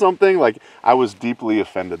them or something. Like, I was deeply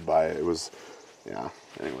offended by it. It was,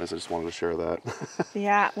 anyways, I just wanted to share that.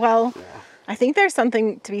 I think there's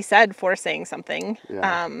something to be said for saying something.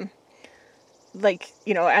 Like,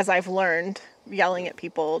 as I've learned, yelling at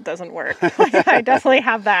people doesn't work. Like, I definitely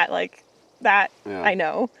have that, I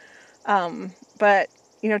know. But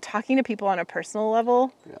talking to people on a personal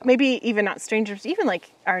level, maybe even not strangers, even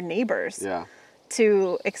like our neighbors,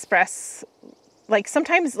 to express, like,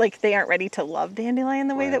 sometimes like they aren't ready to love dandelion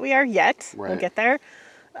the way that we are yet. We'll get there.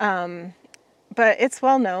 But it's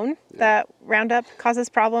well known that Roundup causes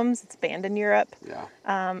problems. It's banned in Europe.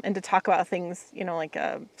 And to talk about things, like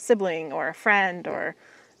a sibling or a friend or,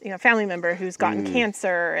 family member who's gotten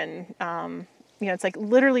cancer, and, it's like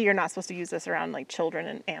literally you're not supposed to use this around like children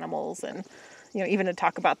and animals, and even to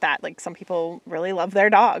talk about that, like some people really love their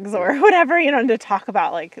dogs or whatever, and to talk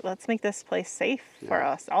about like, let's make this place safe for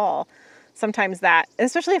us all. Sometimes that,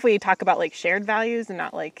 especially if we talk about like shared values and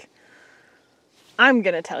not like, I'm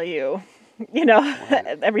going to tell you,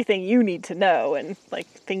 everything you need to know, and like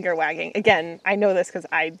finger wagging. Again, I know this because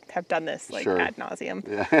I have done this like ad nauseum.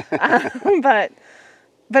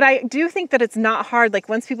 But I do think that it's not hard. Like,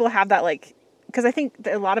 once people have that, like, because I think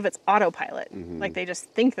that a lot of it's autopilot. Like, they just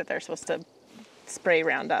think that they're supposed to spray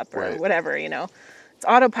Roundup or whatever, it's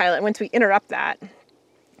autopilot. Once we interrupt that,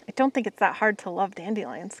 I don't think it's that hard to love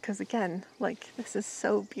dandelions, because again, like, this is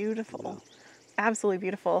so beautiful. Absolutely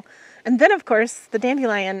beautiful. And then of course the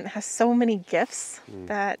dandelion has so many gifts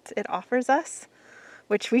that it offers us,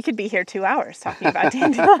 which we could be here 2 hours talking about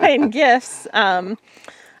dandelion gifts.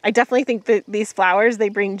 I definitely think that these flowers, they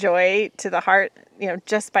bring joy to the heart,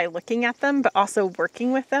 just by looking at them, but also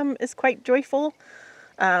working with them is quite joyful.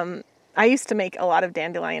 I used to make a lot of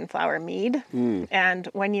dandelion flower mead, and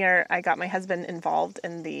one year I got my husband involved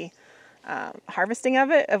in the harvesting of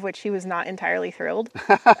it, of which he was not entirely thrilled,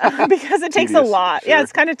 because it takes a lot. Yeah,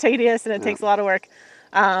 it's kind of tedious and it takes a lot of work.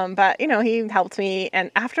 But he helped me,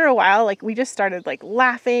 and after a while, like, we just started like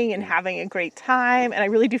laughing and having a great time. And I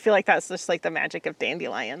really do feel like that's just like the magic of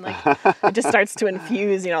dandelion. Like, it just starts to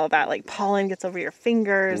infuse, that like pollen gets over your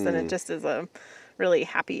fingers, and it just is a really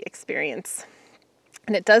happy experience.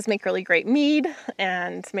 And it does make really great mead,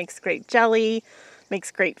 and makes great jelly,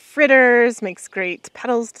 makes great fritters, makes great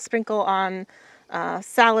petals to sprinkle on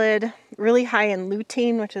salad, really high in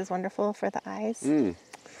lutein, which is wonderful for the eyes.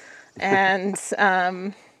 And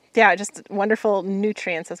just wonderful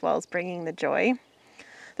nutrients, as well as bringing the joy.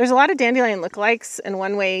 There's a lot of dandelion lookalikes, and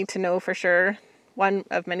one way to know for sure, one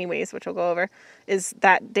of many ways, which we'll go over, is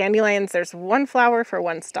that dandelions, there's one flower for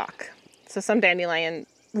one stalk. So some dandelion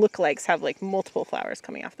lookalikes have like multiple flowers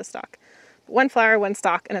coming off the stalk. One flower, one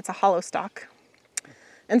stalk, and it's a hollow stalk.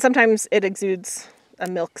 And sometimes it exudes a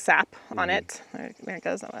milk sap on it. There it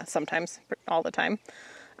goes. Sometimes, all the time.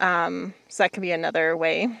 So that could be another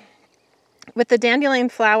way. With the dandelion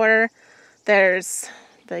flower, there's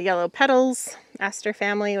the yellow petals, aster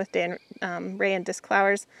family with ray and disc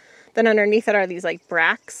flowers. Then underneath it are these like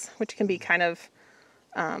bracts, which can be kind of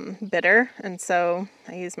bitter. And so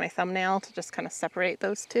I use my thumbnail to just kind of separate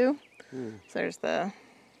those two. So there's that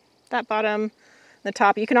bottom, the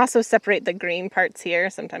top. You can also separate the green parts here.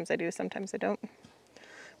 Sometimes I do, sometimes I don't.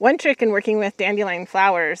 One trick in working with dandelion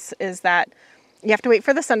flowers is that you have to wait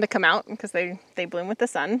for the sun to come out, because they bloom with the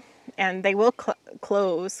sun, and they will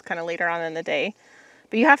close kind of later on in the day.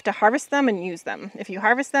 But you have to harvest them and use them. If you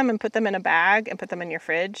harvest them and put them in a bag and put them in your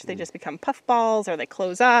fridge, they just become puff balls, or they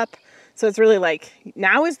close up. So it's really like,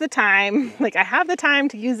 now is the time. Like, I have the time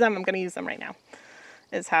to use them. I'm going to use them right now,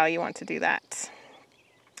 is how you want to do that.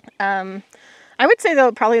 I would say,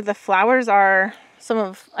 though, probably the flowers are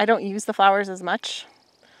I don't use the flowers as much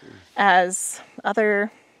as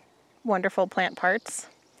other wonderful plant parts,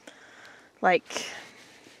 like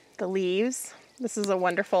the leaves. This is a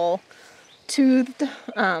wonderful toothed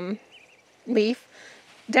leaf.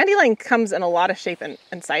 Dandelion comes in a lot of shape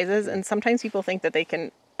and sizes, and sometimes people think that they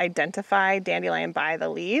can identify dandelion by the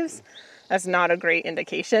leaves. That's not a great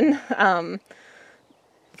indication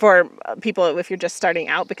for people if you're just starting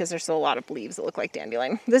out, because there's still a lot of leaves that look like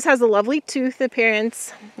dandelion. This has a lovely tooth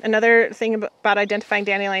appearance. Another thing about identifying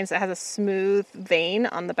dandelions, it has a smooth vein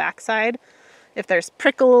on the backside. If there's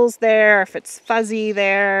prickles there, if it's fuzzy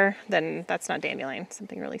there, then that's not dandelion.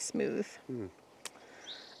 Something really smooth.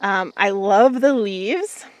 I love the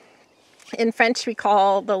leaves. In French, we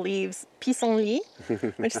call the leaves pissenlit,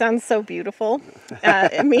 which sounds so beautiful.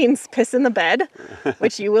 It means piss in the bed,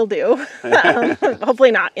 which you will do.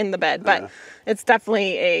 Hopefully not in the bed, but it's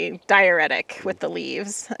definitely a diuretic with the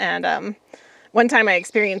leaves. And one time I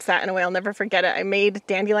experienced that in a way I'll never forget it. I made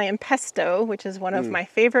dandelion pesto, which is one of my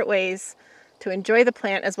favorite ways to enjoy the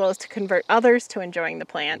plant, as well as to convert others to enjoying the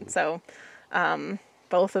plant. So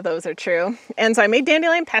both of those are true. And so I made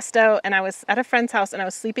dandelion pesto, and I was at a friend's house, and I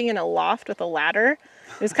was sleeping in a loft with a ladder.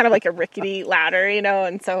 It was kind of like a rickety ladder, you know,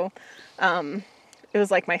 and so it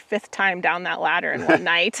was like my 5th time down that ladder in one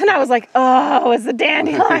night. And I was like, oh, it was a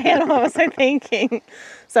dandelion. What was I thinking?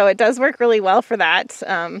 So it does work really well for that.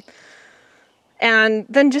 And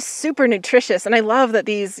then just super nutritious. And I love that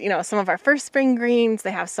these, you know, some of our first spring greens,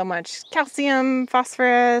 they have so much calcium,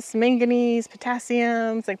 phosphorus, manganese,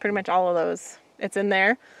 potassium. It's like pretty much all of those. It's in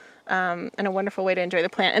there, and a wonderful way to enjoy the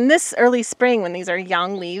plant. And this early spring, when these are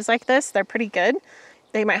young leaves like this, they're pretty good.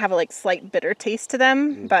 They might have a like slight bitter taste to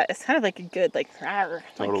them, but it's kind of like a good like, rawr,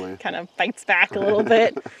 like kind of bites back a little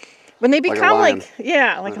bit. When they become like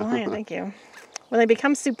a lion, thank you. When they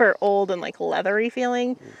become super old and like leathery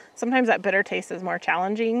feeling, sometimes that bitter taste is more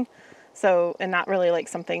challenging. So, and not really like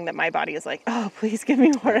something that my body is like, oh, please give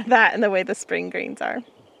me more of that, in the way the spring greens are.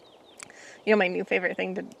 You know, my new favorite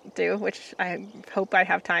thing to do, which I hope I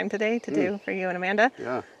have time today to do for you and Amanda,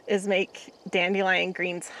 is make dandelion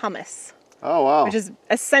greens hummus. Oh, wow. Which is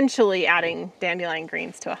essentially adding dandelion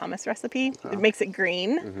greens to a hummus recipe. It makes it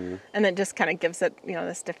green, and then just kind of gives it, you know,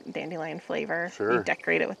 this different dandelion flavor. Sure. You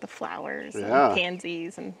decorate it with the flowers and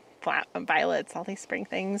pansies and violets, all these spring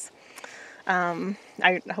things.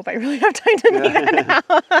 I hope I really have time to make that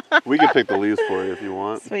now. We can pick the leaves for you if you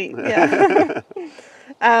want. Sweet, yeah.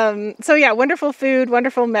 So yeah, wonderful food,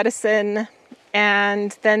 wonderful medicine.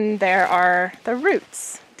 And then there are the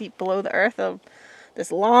roots deep below the earth.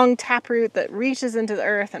 This long taproot that reaches into the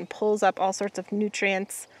earth and pulls up all sorts of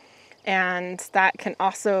nutrients. And that can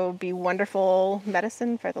also be wonderful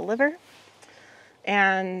medicine for the liver.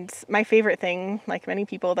 And my favorite thing, like many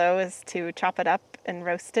people though, is to chop it up and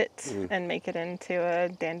roast it and make it into a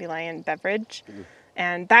dandelion beverage.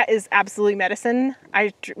 And that is absolutely medicine.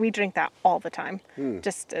 We drink that all the time,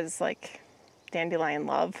 just as like dandelion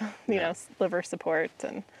love, you know, liver support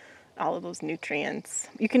and all of those nutrients.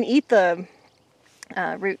 You can eat the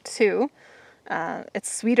root too.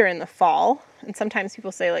 It's sweeter in the fall. And sometimes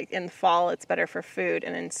people say like in the fall it's better for food,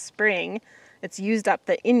 and in spring it's used up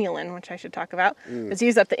the inulin, which I should talk about. It's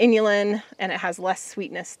used up the inulin, and it has less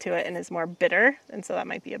sweetness to it and is more bitter. And so that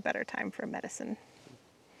might be a better time for medicine.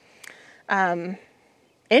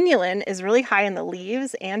 Inulin is really high in the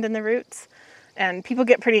leaves and in the roots. And people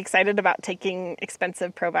get pretty excited about taking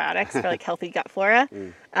expensive probiotics for like healthy gut flora.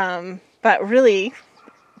 But really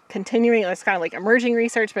continuing, it's kind of like emerging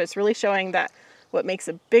research, but it's really showing that what makes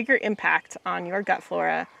a bigger impact on your gut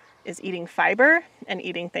flora is eating fiber and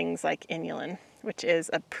eating things like inulin, which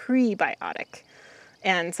is a prebiotic.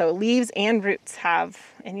 And so leaves and roots have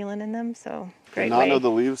inulin in them. So great Did not know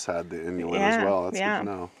the leaves had the inulin as well. That's good to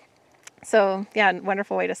know. So yeah,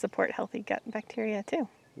 wonderful way to support healthy gut bacteria too.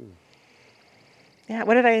 Yeah,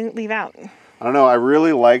 what did I leave out? I don't know. I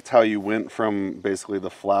really liked how you went from basically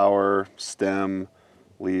the flower, stem,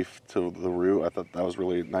 leaf to the root. I thought that was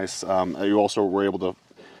really nice. You also were able to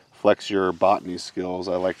flex your botany skills.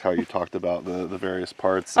 I liked how you talked about the various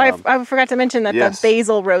parts. I forgot to mention that the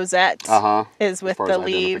basil rosette is with the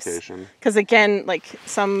leaves. Because again, like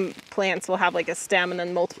some plants will have like a stem and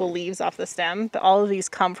then multiple leaves off the stem, but all of these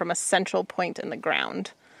come from a central point in the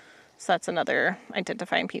ground. So that's another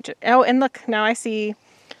identifying feature. Oh, and look, now I see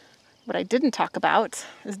what I didn't talk about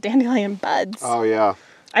is dandelion buds. Oh, yeah.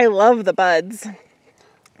 I love the buds.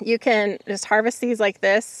 You can just harvest these like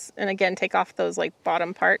this, and again, take off those like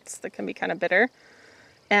bottom parts that can be kind of bitter.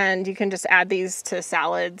 And you can just add these to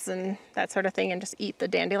salads and that sort of thing and just eat the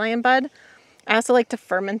dandelion bud. I also like to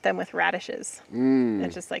ferment them with radishes.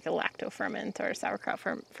 It's just like a lactoferment or a sauerkraut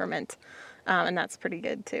ferment. And that's pretty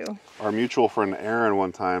good too. Our mutual friend Aaron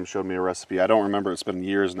one time showed me a recipe. I don't remember, it's been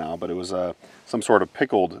years now, but it was some sort of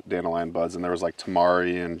pickled dandelion buds, and there was like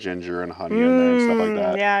tamari and ginger and honey in there and stuff like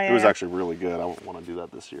that. Yeah, it was actually really good. I want to do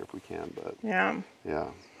that this year if we can, but yeah.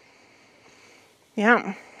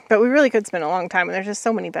 But we really could spend a long time, and there's just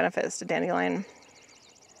so many benefits to dandelion.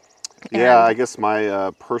 Yeah, I guess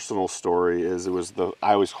my personal story is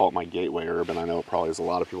I always call it my gateway herb, and I know it probably is a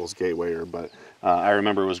lot of people's gateway herb, but I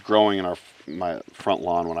remember it was growing in my front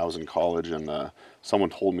lawn when I was in college, and someone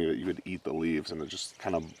told me that you could eat the leaves, and it just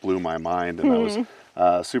kind of blew my mind, and I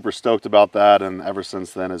was super stoked about that, and ever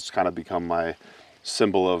since then it's kind of become my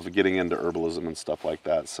symbol of getting into herbalism and stuff like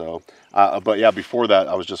that. So, but yeah, before that,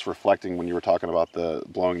 I was just reflecting when you were talking about the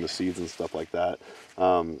blowing the seeds and stuff like that.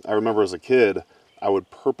 I remember as a kid, I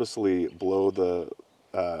would purposely blow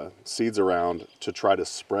the seeds around to try to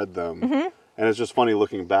spread them. And it's just funny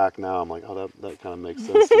looking back now. I'm like, oh, that kind of makes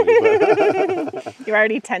sense to me. You're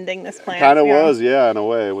already tending this plant. Kind of was, yeah, in a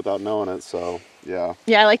way, without knowing it. So, yeah.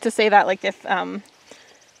 Yeah, I like to say that, like, if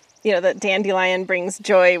that dandelion brings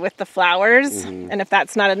joy with the flowers, and if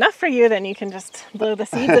that's not enough for you, then you can just blow the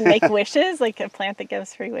seeds and make wishes. Like a plant that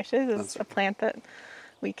gives free wishes is a plant that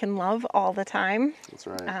we can love all the time. That's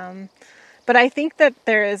right. But I think that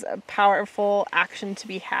there is a powerful action to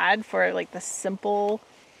be had for like the simple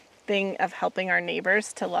thing of helping our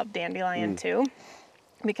neighbors to love dandelion too,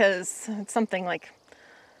 because it's something like,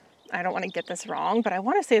 I don't want to get this wrong, but I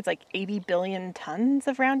want to say it's like 80 billion tons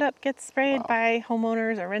of Roundup gets sprayed by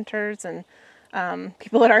homeowners or renters and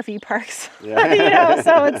people at RV parks. Yeah.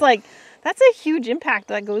 So it's like, that's a huge impact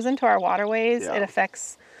that goes into our waterways. Yeah. It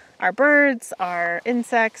affects our birds, our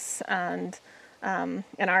insects, and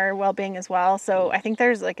our well-being as well. So I think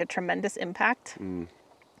there's like a tremendous impact.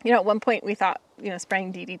 At one point we thought,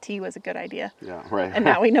 spraying DDT was a good idea. Yeah, right. And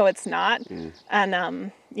now we know it's not.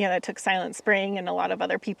 And, it took silent spraying and a lot of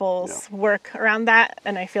other people's work around that.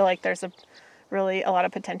 And I feel like there's a lot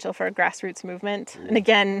of potential for a grassroots movement. And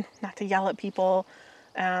again, not to yell at people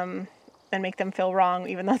and make them feel wrong,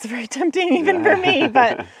 even though it's very tempting even for me,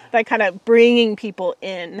 but that kind of bringing people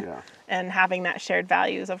in and having that shared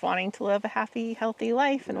values of wanting to live a happy, healthy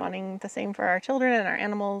life and wanting the same for our children and our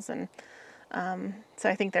animals. And so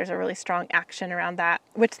I think there's a really strong action around that,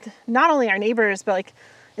 which not only our neighbors, but like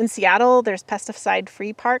in Seattle, there's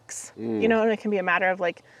pesticide-free parks, and it can be a matter of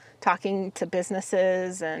like talking to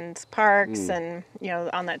businesses and parks and,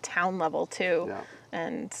 on that town level too. Yeah.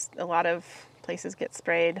 And a lot of places get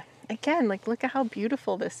sprayed. Again, like, look at how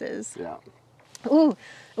beautiful this is. Yeah. Ooh,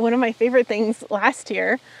 one of my favorite things last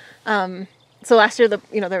year, so last year,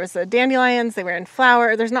 there was the dandelions, they were in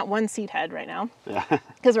flower. There's not one seed head right now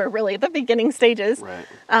because we're really at the beginning stages. Right.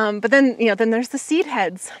 But then, then there's the seed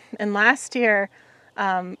heads. And last year,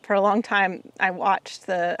 for a long time, I watched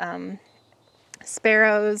the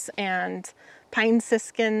sparrows and pine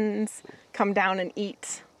siskins come down and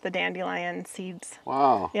eat the dandelion seeds.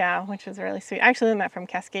 Wow. Yeah, which was really sweet. I actually learned that from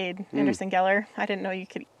Cascade Anderson Geller. I didn't know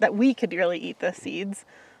that we could really eat the seeds.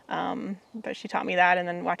 But she taught me that, and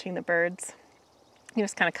then watching the birds. You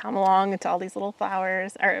just kind of come along into all these little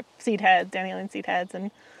flowers or seed heads, dandelion seed heads, and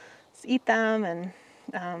just eat them. And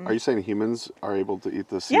are you saying humans are able to eat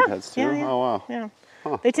the seed heads too? Yeah. Oh wow! Yeah,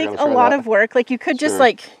 they take a lot of work. Like you could just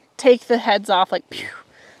like take the heads off, like, pew,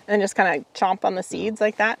 and just kind of chomp on the seeds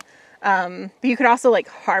like that. But you could also like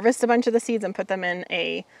harvest a bunch of the seeds and put them in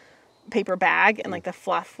a paper bag, and like the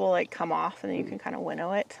fluff will like come off, and then you can kind of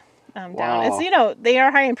winnow it down. It's they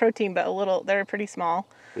are high in protein, but they're pretty small.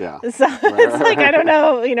 Yeah. So it's like, I don't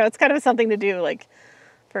know, it's kind of something to do like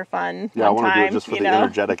for fun. Yeah, I want to do it just for the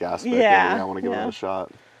energetic aspect. Yeah. I want to give it a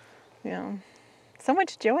shot. Yeah. So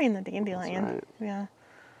much joy in the dandelion. That's right. Yeah.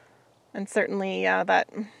 And certainly that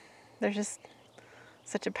there's just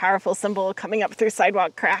such a powerful symbol coming up through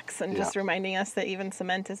sidewalk cracks and just reminding us that even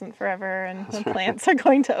cement isn't forever and the plants are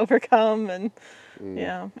going to overcome and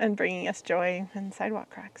and bringing us joy in sidewalk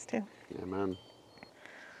cracks too. Amen.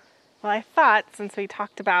 Well, I thought since we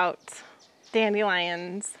talked about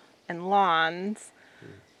dandelions and lawns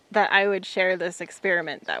that I would share this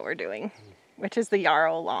experiment that we're doing, which is the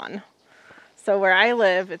yarrow lawn. So where I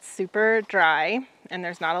live, it's super dry and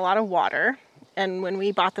there's not a lot of water. And when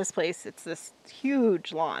we bought this place, it's this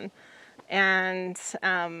huge lawn. And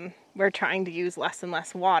we're trying to use less and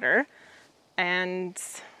less water.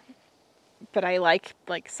 But I like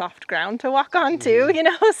soft ground to walk on too,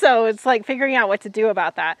 so it's like figuring out what to do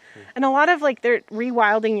about that. And a lot of they're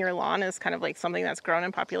rewilding your lawn is kind of like something that's grown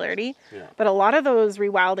in popularity. Yeah. But a lot of those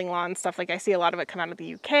rewilding lawn stuff, like I see a lot of it come out of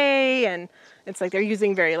the UK, and it's like they're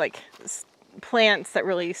using very plants that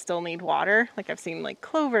really still need water. Like I've seen like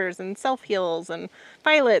clovers and self-heals and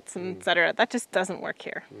violets and et cetera. That just doesn't work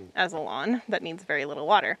here as a lawn that needs very little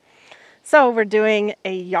water. So we're doing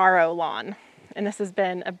a yarrow lawn. And this has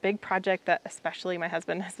been a big project that especially my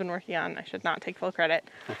husband has been working on. I should not take full credit.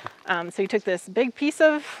 So he took this big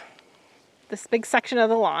section of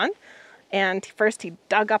the lawn, and first he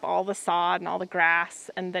dug up all the sod and all the grass,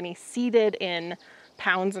 and then he seeded in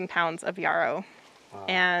pounds and pounds of yarrow. Wow.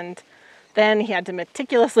 And then he had to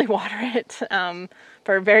meticulously water it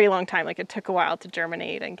for a very long time. Like it took a while to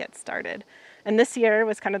germinate and get started. And this year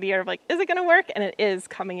was kind of the year of like, is it going to work? And it is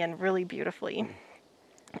coming in really beautifully.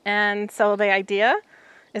 And so the idea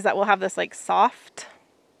is that we'll have this like soft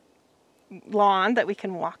lawn that we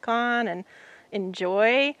can walk on and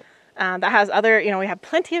enjoy. That has other, we have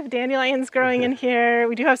plenty of dandelions growing in here.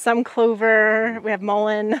 We do have some clover. We have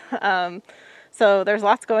mullein. So there's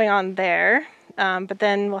lots going on there. But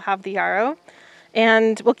then we'll have the yarrow,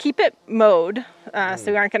 and we'll keep it mowed. So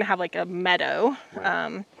we aren't going to have like a meadow.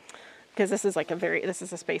 Right. Because this is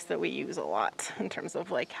a space that we use a lot in terms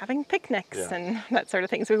of like having picnics and that sort of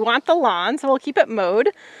thing. So we want the lawn, so we'll keep it mowed,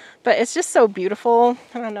 but it's just so beautiful.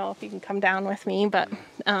 I don't know if you can come down with me, but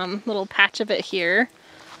little patch of it here.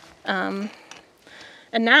 And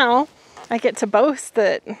now I get to boast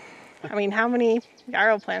that, how many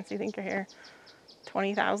yarrow plants do you think are here?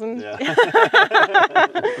 20,000? Yeah.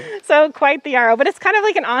 So quite the yarrow, but it's kind of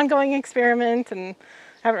like an ongoing experiment, and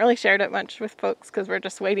I haven't really shared it much with folks because we're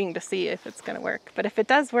just waiting to see if it's going to work. But if it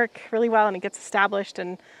does work really well and it gets established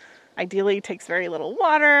and ideally takes very little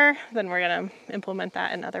water, then we're going to implement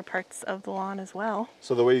that in other parts of the lawn as well.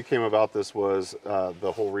 So the way you came about this was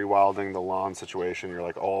the whole rewilding the lawn situation. You're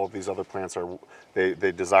like, all of these other plants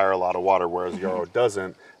they desire a lot of water, whereas yarrow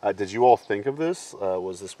doesn't. Did you all think of this?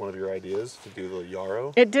 Was this one of your ideas to do the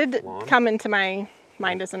yarrow? It did come into my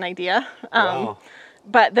mind as an idea. Wow.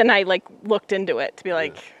 But then I looked into it to be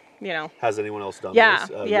like, Has anyone else done this?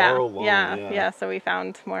 Yarrow lawn, yeah. So we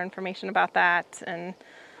found more information about that, and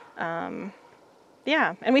and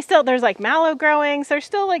there's like mallow growing. So there's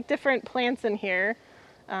still like different plants in here,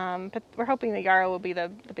 but we're hoping the yarrow will be the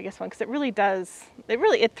biggest one because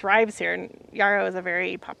it thrives here. And yarrow is a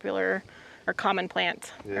very popular or common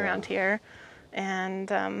plant around here, and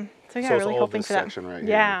so really hoping for that. Section right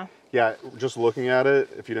here. Yeah, just looking at it,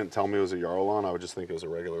 if you didn't tell me it was a yarrow lawn, I would just think it was a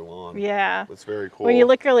regular lawn. Yeah. It's very cool. When you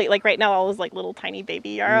look really, like right now, all those like little tiny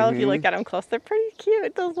baby yarrow, if you look at them close, they're pretty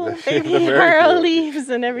cute. Those little baby yarrow leaves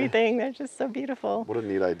and everything. They're just so beautiful. What a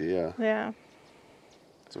neat idea. Yeah.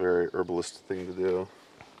 It's a very herbalist thing to do.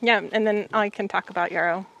 Yeah, and then I can talk about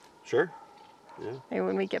yarrow. Sure. Yeah. Maybe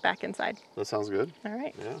when we get back inside. That sounds good. All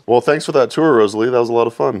right. Yeah. Well, thanks for that tour, Rosalee. That was a lot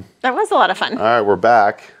of fun. That was a lot of fun. All right, we're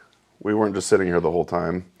back. We weren't just sitting here the whole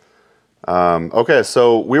time. Okay,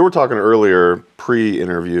 so we were talking earlier,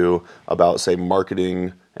 pre-interview, about, say,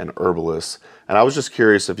 marketing and herbalists. And I was just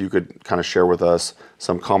curious if you could kind of share with us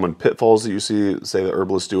some common pitfalls that you see, say, the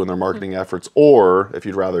herbalists do in their marketing efforts, or if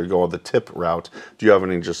you'd rather go on the tip route, do you have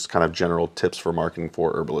any just kind of general tips for marketing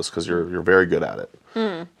for herbalists? Because you're very good at it.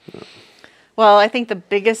 Yeah. Well, I think the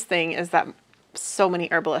biggest thing is that so many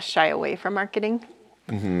herbalists shy away from marketing.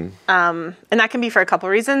 Mm-hmm. And that can be for a couple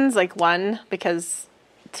reasons. Like one, because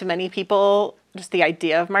to many people, just the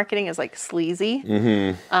idea of marketing is like sleazy.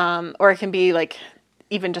 Mm-hmm. Or it can be like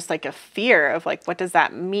even just like a fear of like, what does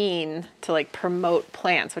that mean to like promote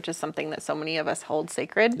plants, which is something that so many of us hold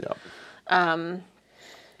sacred. Yep.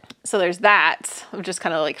 So there's that, of just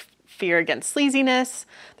kind of like fear against sleaziness.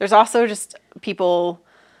 There's also just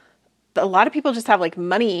a lot of people just have like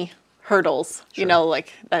money hurdles, sure.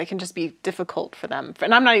 Like that can just be difficult for them.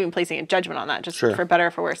 And I'm not even placing a judgment on that, just sure. For better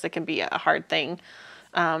or for worse, it can be a hard thing.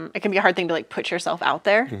 It can be a hard thing to like put yourself out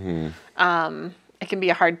there. Mm-hmm. It can be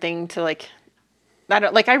a hard thing to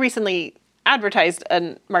I recently advertised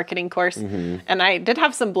a marketing course, mm-hmm. and I did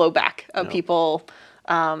have some blowback of people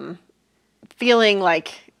feeling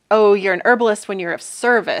like, oh, you're an herbalist when you're of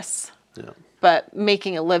service, but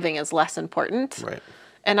making a living is less important. Right.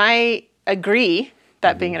 And I agree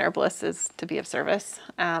that mm-hmm. being an herbalist is to be of service.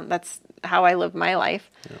 That's how I live my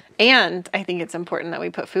life. Yeah. And I think it's important that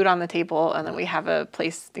we put food on the table and that we have a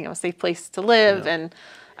place, a safe place to live. Yeah.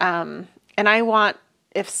 And I want,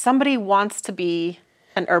 if somebody wants to be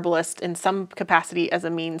an herbalist in some capacity as a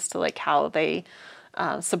means to like how they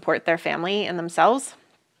support their family and themselves,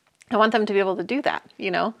 I want them to be able to do that,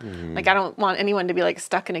 Mm-hmm. Like I don't want anyone to be like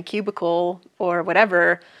stuck in a cubicle or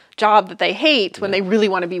whatever job that they hate when they really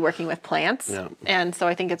want to be working with plants. Yeah. And so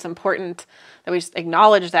I think it's important that we just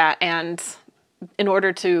acknowledge that, and in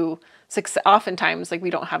order to oftentimes like we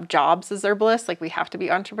don't have jobs as herbalists, like we have to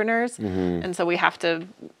be entrepreneurs. And so we have to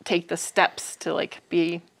take the steps to like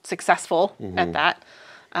be successful at that.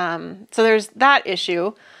 So there's that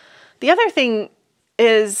issue. The other thing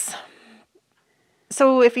is,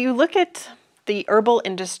 so if you look at the herbal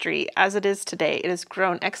industry as it is today, it has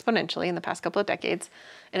grown exponentially in the past couple of decades,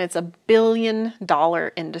 and it's $1 billion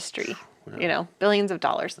industry, you know, billions of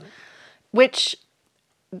dollars, which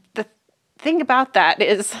the thing about that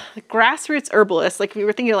is grassroots herbalists, like if we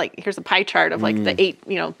were thinking like, here's a pie chart of like the 8,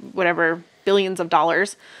 you know, whatever billions of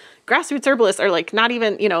dollars, grassroots herbalists are like not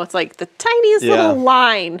even, you know, it's like the tiniest little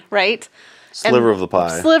line, right? Sliver of the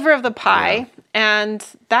pie. Sliver of the pie. Yeah. And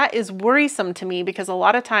that is worrisome to me because a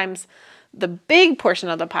lot of times the big portion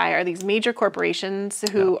of the pie are these major corporations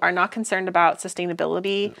who are not concerned about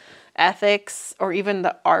sustainability, ethics, or even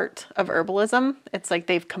the art of herbalism. It's like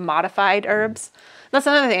they've commodified herbs. That's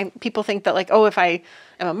another thing. People think that like, oh, if I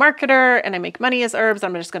am a marketer and I make money as herbs,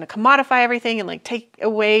 I'm just going to commodify everything and like take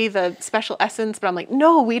away the special essence. But I'm like,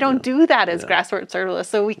 no, we don't do that as grassroots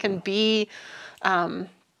herbalists. So we can be,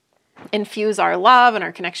 infuse our love and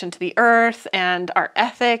our connection to the earth and our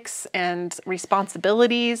ethics and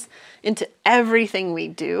responsibilities into everything we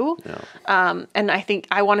do. And I think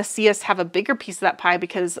I want to see us have a bigger piece of that pie,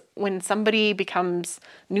 because when somebody becomes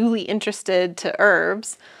newly interested to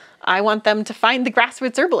herbs, I want them to find the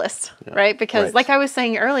grassroots herbalist, right? Because like I was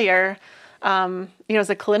saying earlier, you know, as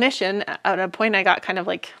a clinician, at a point I got kind of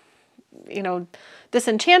like, you know,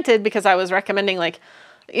 disenchanted because I was recommending like,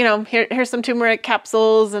 you know, here's some turmeric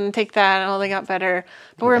capsules and take that and oh, they got better.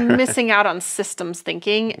 But we're missing out on systems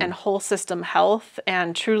thinking and whole system health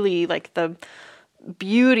and truly like the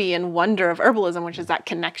beauty and wonder of herbalism, which is that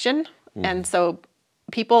connection. And so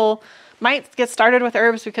people might get started with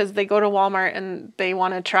herbs because they go to Walmart and they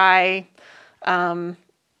want to try, you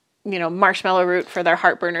know, marshmallow root for their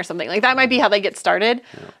heartburn or something. Like that might be how they get started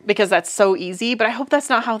because that's so easy. But I hope that's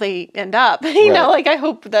not how they end up. You know, like I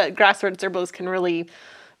hope that grassroots herbalists can really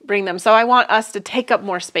bring them. So I want us to take up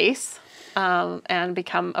more space and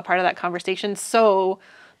become a part of that conversation so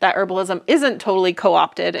that herbalism isn't totally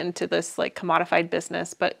co-opted into this like commodified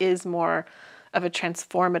business, but is more of a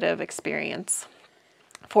transformative experience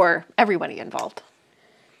for everybody involved.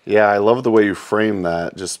 Yeah, I love the way you frame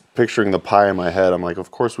that. Just picturing the pie in my head, I'm like, of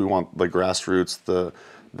course we want the grassroots,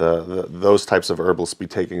 those types of herbalists be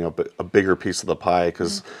taking up a bigger piece of the pie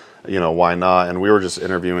because, you know, why not? And we were just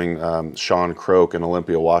interviewing Sean Croak in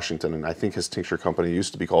Olympia, Washington, and I think his tincture company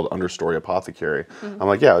used to be called Understory Apothecary. I'm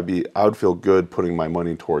like, yeah, I would feel good putting my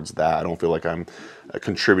money towards that. I don't feel like I'm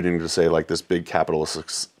contributing to say like this big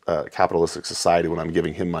capitalistic society when I'm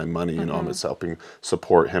giving him my money. You know, I'm just helping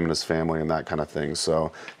support him and his family and that kind of thing.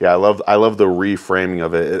 So yeah, I love the reframing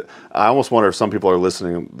of it. I almost wonder if some people are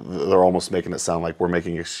listening, they're almost making it sound like we're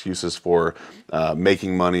making excuses for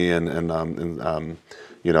making money and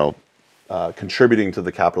you know, contributing to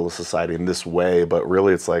the capitalist society in this way, but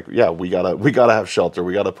really it's like, yeah, we gotta have shelter,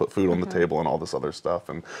 we gotta put food on the table and all this other stuff.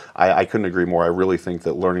 And I couldn't agree more. I really think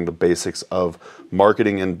that learning the basics of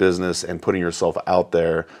marketing and business and putting yourself out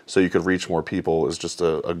there so you could reach more people is just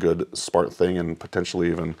a good smart thing, and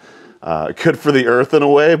potentially even good for the earth in a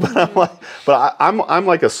way. But I'm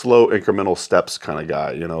like a slow incremental steps kind of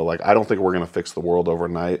guy. You know, like I don't think we're gonna fix the world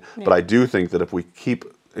overnight, but I do think that if we keep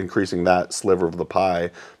increasing that sliver of the pie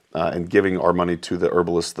and giving our money to the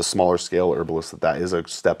herbalists, the smaller scale herbalists, that is a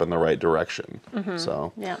step in the right direction.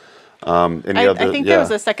 So yeah. I think there was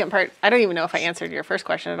a second part. I don't even know if I answered your first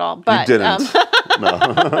question at all. But you didn't.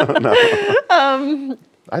 No.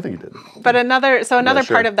 I think you did. But another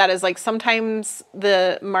part of that is like sometimes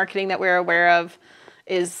the marketing that we're aware of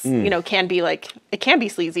is, you know, can be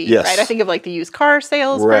sleazy, right? I think of like the used car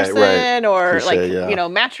salesperson or cliché, like, you know,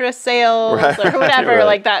 mattress sales or whatever,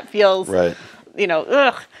 like that feels, you know,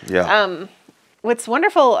 ugh. Yeah. What's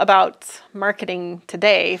wonderful about marketing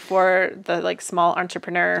today for the like small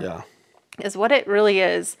entrepreneur is what it really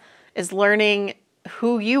is learning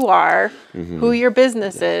who you are, who your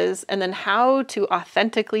business is, and then how to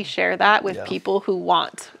authentically share that with people who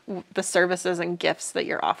want the services and gifts that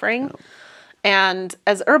you're offering. And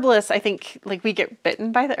as herbalists, I think like we get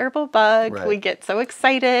bitten by the herbal bug. We get so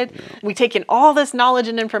excited. We take in all this knowledge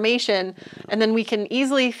and information, and then we can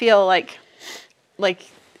easily feel like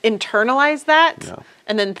internalize that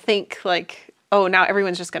and then think like, oh, now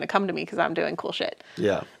everyone's just going to come to me because I'm doing cool shit.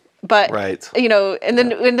 But, you know, and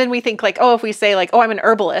then we think like, oh, if we say like, oh, I'm an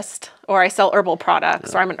herbalist or I sell herbal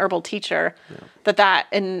products or I'm an herbal teacher, that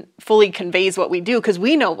fully conveys what we do because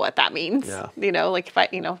we know what that means. You know, like if I,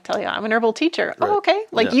 you know, tell you I'm an herbal teacher. Oh, okay.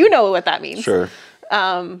 Like, you know what that means. But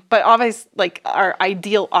obviously like our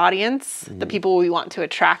ideal audience, the people we want to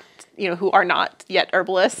attract, who are not yet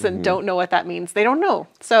herbalists and don't know what that means. They don't know.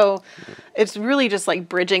 So it's really just like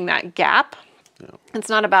bridging that gap. Yeah. It's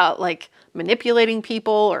not about like manipulating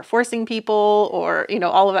people or forcing people or,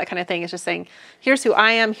 all of that kind of thing. It's just saying, here's who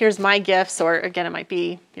I am, here's my gifts, or again, it might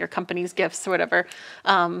be your company's gifts or whatever.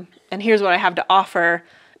 And here's what I have to offer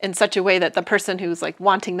in such a way that the person who's like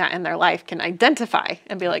wanting that in their life can identify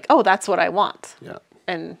and be like, oh, that's what I want. Yeah.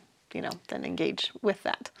 And, then engage with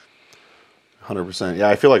that. 100%. Yeah,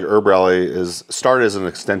 I feel like Herb Rally started as an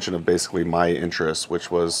extension of basically my interests, which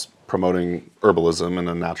was promoting herbalism and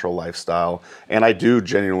a natural lifestyle. And I do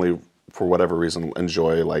genuinely, for whatever reason,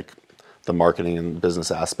 enjoy like the marketing and business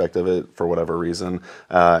aspect of it for whatever reason.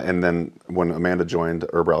 And then when Amanda joined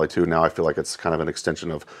Herb Rally too, now I feel like it's kind of an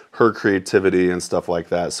extension of her creativity and stuff like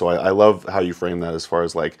that. So I love how you frame that as far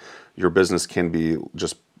as like your business can be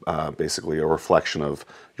just basically a reflection of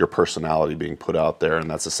your personality being put out there, and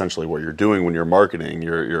that's essentially what you're doing when you're marketing.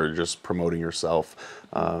 You're just promoting yourself,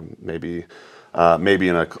 maybe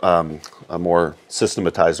in a more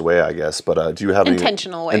systematized way, I guess. But do you have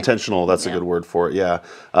intentional way? Intentional. That's a good word for it. Yeah.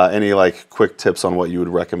 Any like quick tips on what you would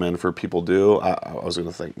recommend for people do? I was going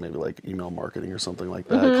to think maybe like email marketing or something like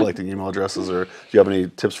that, collecting email addresses. Or do you have any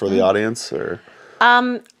tips for the audience? Or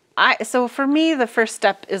so for me, the first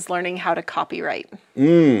step is learning how to copyright.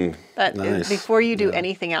 Nice. Before you do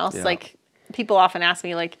anything else. Yeah. Like people often ask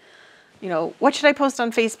me like, what should I post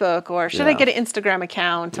on Facebook, or should I get an Instagram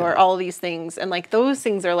account, or all of these things. And like those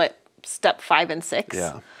things are like step 5 and 6.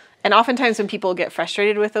 Yeah. And oftentimes when people get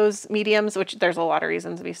frustrated with those mediums, which there's a lot of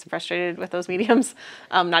reasons to be frustrated with those mediums,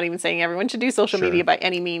 not even saying everyone should do social media by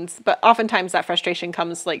any means, but oftentimes that frustration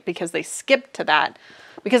comes like because they skip to that,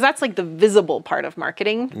 because that's like the visible part of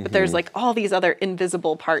marketing, but there's like all these other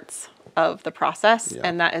invisible parts of the process,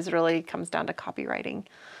 and that is really comes down to copywriting.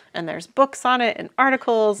 And there's books on it and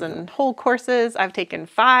articles and whole courses. I've taken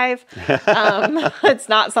 5. It's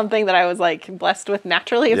not something that I was like blessed with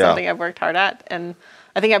naturally. It's something I've worked hard at. And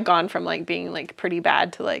I think I've gone from like being like pretty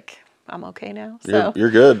bad to like, I'm okay now. So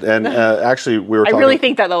you're good. And actually we were talking. I really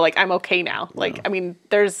think that though, like I'm okay now. Like, I mean,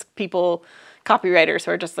 there's copywriters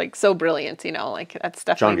who are just like so brilliant, like that's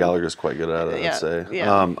definitely. John Gallagher's quite good at it, I'd say.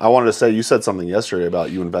 Yeah. I wanted to say, you said something yesterday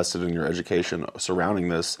about you invested in your education surrounding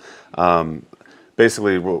this.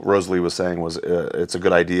 Basically, what Rosalee was saying was it's a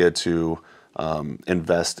good idea to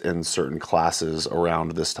invest in certain classes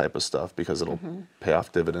around this type of stuff because it'll pay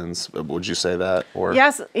off dividends. Would you say that? Or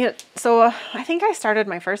yes. So I think I started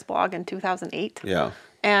my first blog in 2008. Yeah.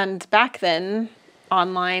 And back then,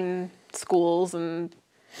 online schools and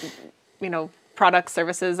product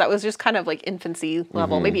services, that was just kind of like infancy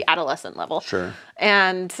level, maybe adolescent level. Sure.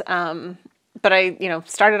 And but I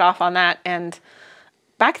started off on that, and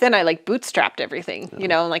back then I like bootstrapped everything,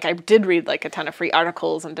 like I did read like a ton of free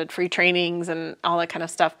articles and did free trainings and all that kind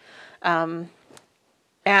of stuff. And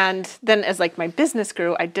then as like my business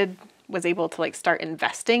grew, was able to like start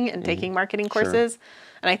investing and taking marketing courses.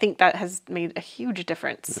 And I think that has made a huge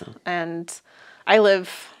difference. Yeah. And I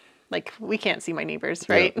live, like, we can't see my neighbors,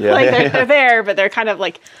 right? Yeah. They're there, but they're kind of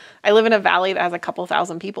like, I live in a valley that has a couple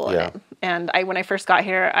thousand people in it. And when I first got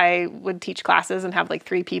here, I would teach classes and have like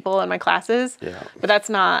 3 people in my classes. Yeah. But that's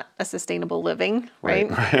not a sustainable living,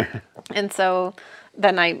 right? And so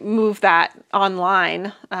then I moved that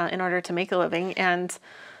online in order to make a living. And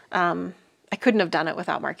I couldn't have done it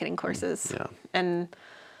without marketing courses. Yeah. And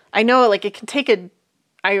I know like it can take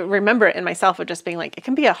I remember it in myself of just being like, it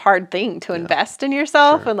can be a hard thing to invest in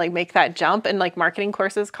yourself and like make that jump. And like marketing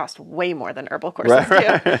courses cost way more than herbal courses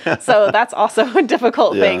do. So that's also a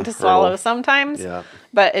difficult thing to swallow sometimes. Yeah.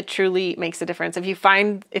 But it truly makes a difference. If you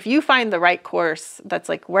find the right course that's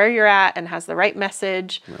like where you're at and has the right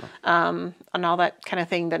message and all that kind of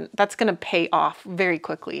thing, then that's going to pay off very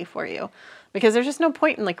quickly for you. Because there's just no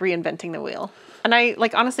point in like reinventing the wheel. And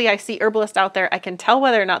honestly, I see herbalists out there, I can tell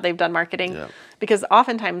whether or not they've done marketing because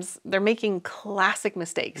oftentimes they're making classic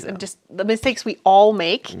mistakes and just the mistakes we all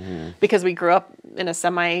make because we grew up in a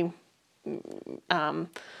semi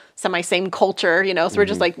same culture, so we're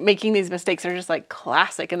just like making these mistakes. They're just like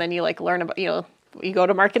classic. And then you like learn about, you go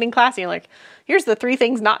to marketing class and you're like, here's the 3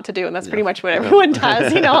 things not to do. And that's pretty much what everyone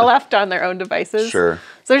does, left on their own devices. Sure.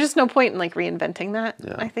 So there's just no point in like reinventing that,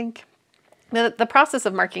 I think. The process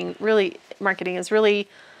of marketing is really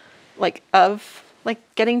like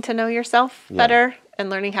getting to know yourself better and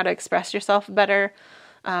learning how to express yourself better.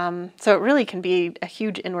 So it really can be a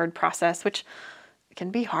huge inward process, which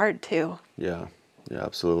can be hard too. Yeah,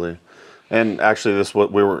 absolutely. And actually, this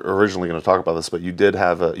what we were originally going to talk about this, but you do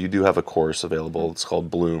have a course available. It's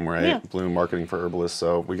called Bloom, right? Yeah. Bloom Marketing for Herbalists.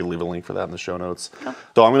 So we can leave a link for that in the show notes. Cool.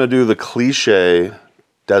 So I'm going to do the cliche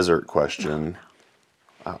desert question.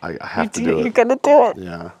 I have to do it. You're gonna do it.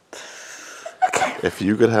 Yeah. Okay. If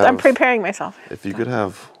you could have, I'm preparing myself. If you could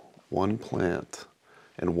have one plant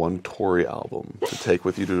and one Tory album to take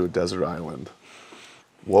with you to a desert island,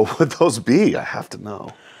 what would those be? I have to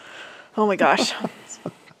know. Oh my gosh.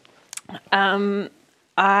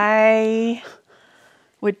 I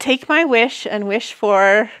would take my wish and wish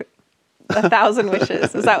for 1,000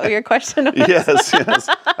 wishes. Is that what your question was? Yes.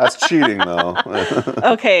 That's cheating, though.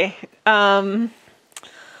 Okay.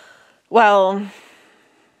 Well,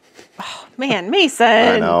 oh man, Mason.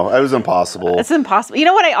 I know. It was impossible. It's impossible. You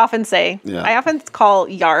know what I often say? Yeah. I often call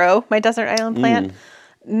yarrow my desert island plant.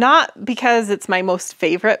 Not because it's my most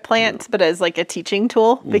favorite plant, but as like a teaching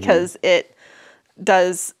tool, because it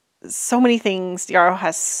does so many things. Yarrow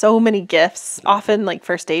has so many gifts, often like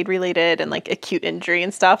first aid related and like acute injury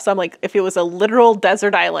and stuff. So I'm like, if it was a literal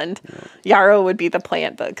desert island, yarrow would be the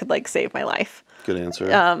plant that could like save my life. Good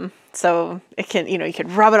answer. So it can, you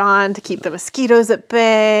could rub it on to keep the mosquitoes at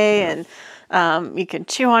bay, and you can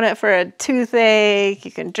chew on it for a toothache.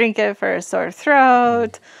 You can drink it for a sore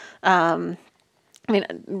throat.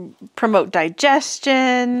 Promote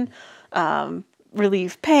digestion,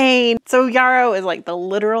 relieve pain. So yarrow is like the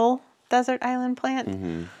literal desert island plant.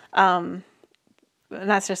 And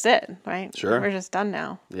that's just it, right? Sure. We're just done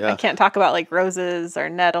now. Yeah. I can't talk about like roses or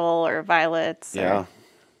nettle or violets. Yeah.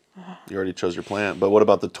 You already chose your plant. But what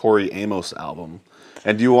about the Tori Amos album?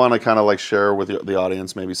 And do you want to kind of like share with the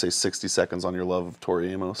audience, maybe say 60 seconds on your love of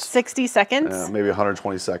Tori Amos? 60 seconds? Yeah, maybe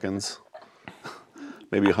 120 seconds.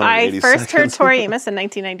 Maybe 180 I first seconds. heard Tori Amos in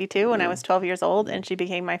 1992 when I was 12 years old, and she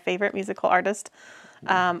became my favorite musical artist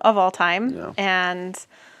of all time. Yeah. And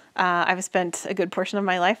I've spent a good portion of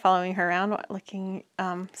my life following her around,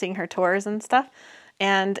 seeing her tours and stuff.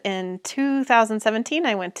 And in 2017,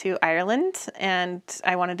 I went to Ireland, and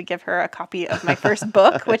I wanted to give her a copy of my first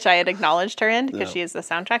book, which I had acknowledged her in because she is the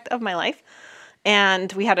soundtrack of my life.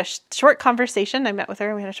 And we had a short conversation. I met with her,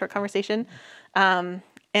 and we had a short conversation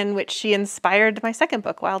in which she inspired my second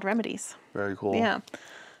book, Wild Remedies. Very cool. Yeah.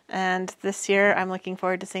 And this year, I'm looking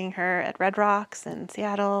forward to seeing her at Red Rocks in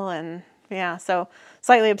Seattle. And yeah, so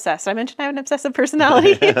slightly obsessed. I mentioned I have an obsessive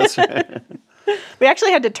personality. That's right. We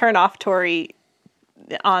actually had to turn off Tori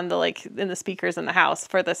on the in the speakers in the house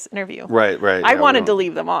for this interview. Right. I wanted to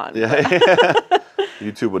leave them on. Yeah.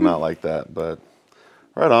 YouTube would not like that, but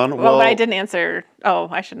right on. Well, but I didn't answer. Oh,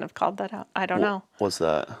 I shouldn't have called that out. I don't know. What's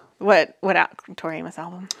that? What Tori Amos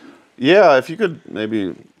album? Yeah, if you could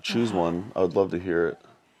maybe choose one, I would love to hear it.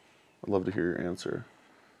 I'd love to hear your answer.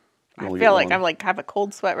 I feel like I'm have a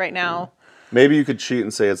cold sweat right now. Maybe you could cheat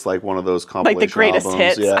and say it's like one of those compilation like the greatest albums.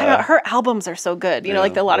 hits. Yeah. I know, her albums are so good. You know,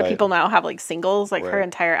 like a lot of right. people now have like singles. Like her Right.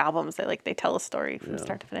 entire albums, they tell a story from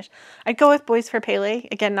start to finish. I'd go with Boys for Pele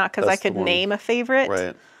again, not because I That's the could one. name a favorite,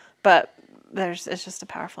 Right. but it's just a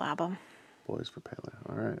powerful album. Boys for Pele.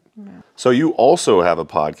 All right. Yeah. So you also have a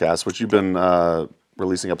podcast, which you've been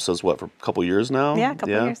releasing episodes, for a couple years now? Yeah, a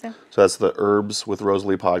couple years, yeah. So that's the Herbs with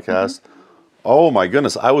Rosalee podcast. Oh my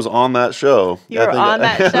goodness, I was on that show. You were on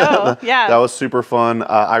that show, yeah. That was super fun.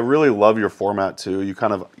 I really love your format too. You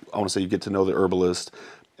kind of, I want to say you get to know the herbalist,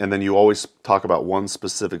 and then you always talk about one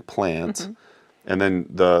specific plant, and then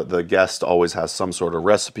the guest always has some sort of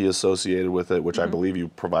recipe associated with it, which I believe you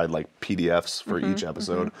provide like PDFs for each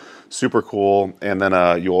episode. Super cool. And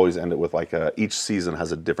then you always end it with like each season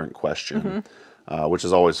has a different question, which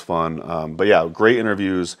is always fun. But yeah, great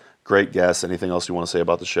interviews, great guests. Anything else you want to say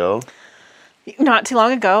about the show? Not too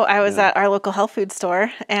long ago, I was at our local health food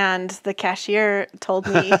store, and the cashier told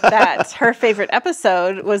me that her favorite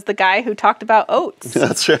episode was the guy who talked about oats.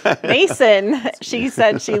 That's right. Mason, she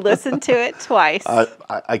said she listened to it twice.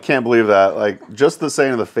 I can't believe that. Like, just the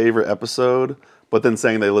saying of the favorite episode, but then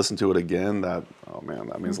saying they listened to it again, that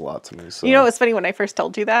means a lot to me. So. You know, it was funny when I first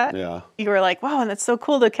told you that. Yeah. You were like, wow, and that's so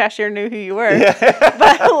cool the cashier knew who you were. Yeah.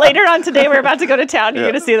 But later on today, we're about to go to town. You're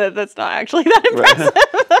going to see that that's not actually that impressive. Right.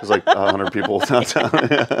 There's like 100 people downtown.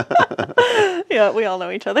 Yeah, we all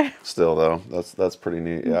know each other. Still, though, that's pretty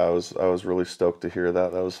neat. Yeah, I was really stoked to hear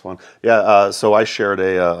that. That was fun. Yeah, so I shared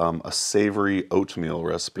a savory oatmeal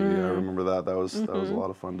recipe. I remember that. That was a lot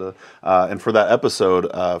of fun to. And for that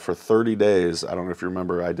episode, for 30 days, I don't know if you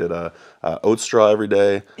remember, I did a oat straw every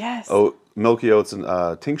day. Yes. Milky oats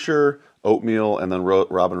and tincture, oatmeal, and then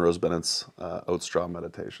Robin Rose Bennett's oat straw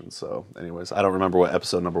meditation. So, anyways, I don't remember what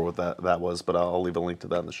episode number that was, but I'll leave a link to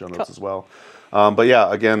that in the show notes as well. But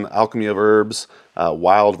yeah, again, Alchemy of Herbs,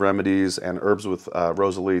 Wild Remedies, and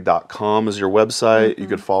herbswithrosalee.com is your website. You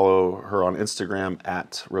could follow her on Instagram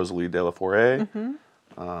at Rosalee de la Forêt.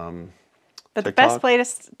 But TikTok? the best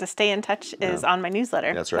place to stay in touch is on my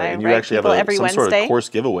newsletter. That's right. I And you write actually have people every some Wednesday. sort of course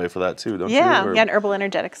giveaway for that too, don't you? Yeah, Or an herbal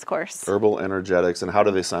energetics course. Herbal Energetics. And how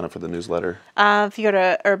do they sign up for the newsletter? If you go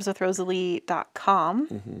to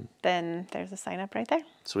herbswithrosalie.com, then there's a sign up right there.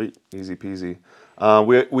 Sweet. Easy peasy.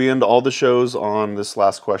 We end all the shows on this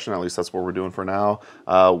last question. At least that's what we're doing for now.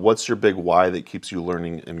 What's your big why that keeps you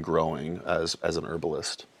learning and growing as an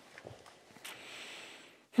herbalist?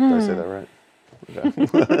 Did I say that right?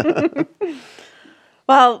 Okay.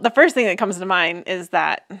 Well, the first thing that comes to mind is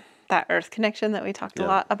that earth connection that we talked a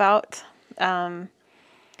lot about. So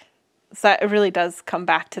that it really does come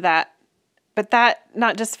back to that. But that,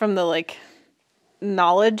 not just from the like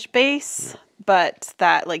knowledge base, but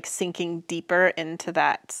that like sinking deeper into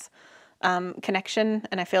that connection.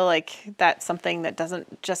 And I feel like that's something that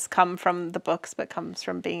doesn't just come from the books, but comes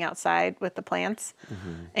from being outside with the plants.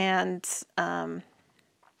 And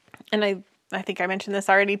I think I mentioned this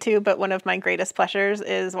already too, but one of my greatest pleasures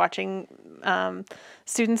is watching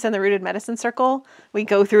students in the Rooted Medicine Circle. We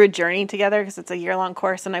go through a journey together because it's a year-long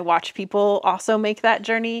course, and I watch people also make that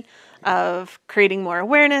journey of creating more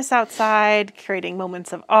awareness outside, creating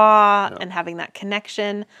moments of awe, and having that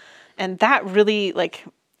connection. And that really, like,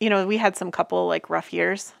 you know, we had some couple like rough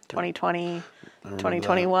years, 2020,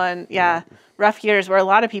 2021. Yeah, rough years where a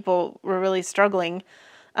lot of people were really struggling.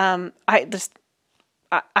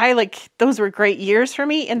 I like, those were great years for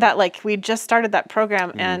me in that like we just started that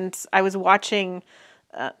program and I was watching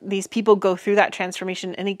these people go through that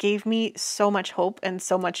transformation, and it gave me so much hope and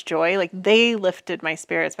so much joy. Like they lifted my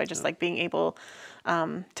spirits by just like being able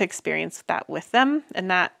to experience that with them.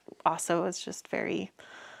 And that also is just very,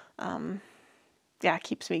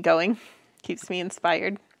 keeps me going, keeps me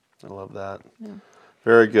inspired. I love that. Yeah.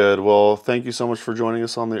 Very good. Well, thank you so much for joining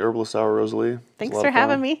us on the Herbalist Hour, Rosalie. Thanks for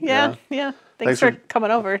having me. Yeah. Thanks for coming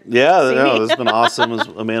over. Yeah, this has been awesome.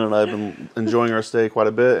 Amanda and I have been enjoying our stay quite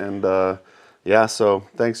a bit. And so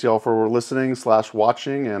thanks y'all for listening /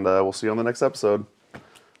 watching, and we'll see you on the next episode.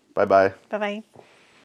 Bye-bye. Bye-bye.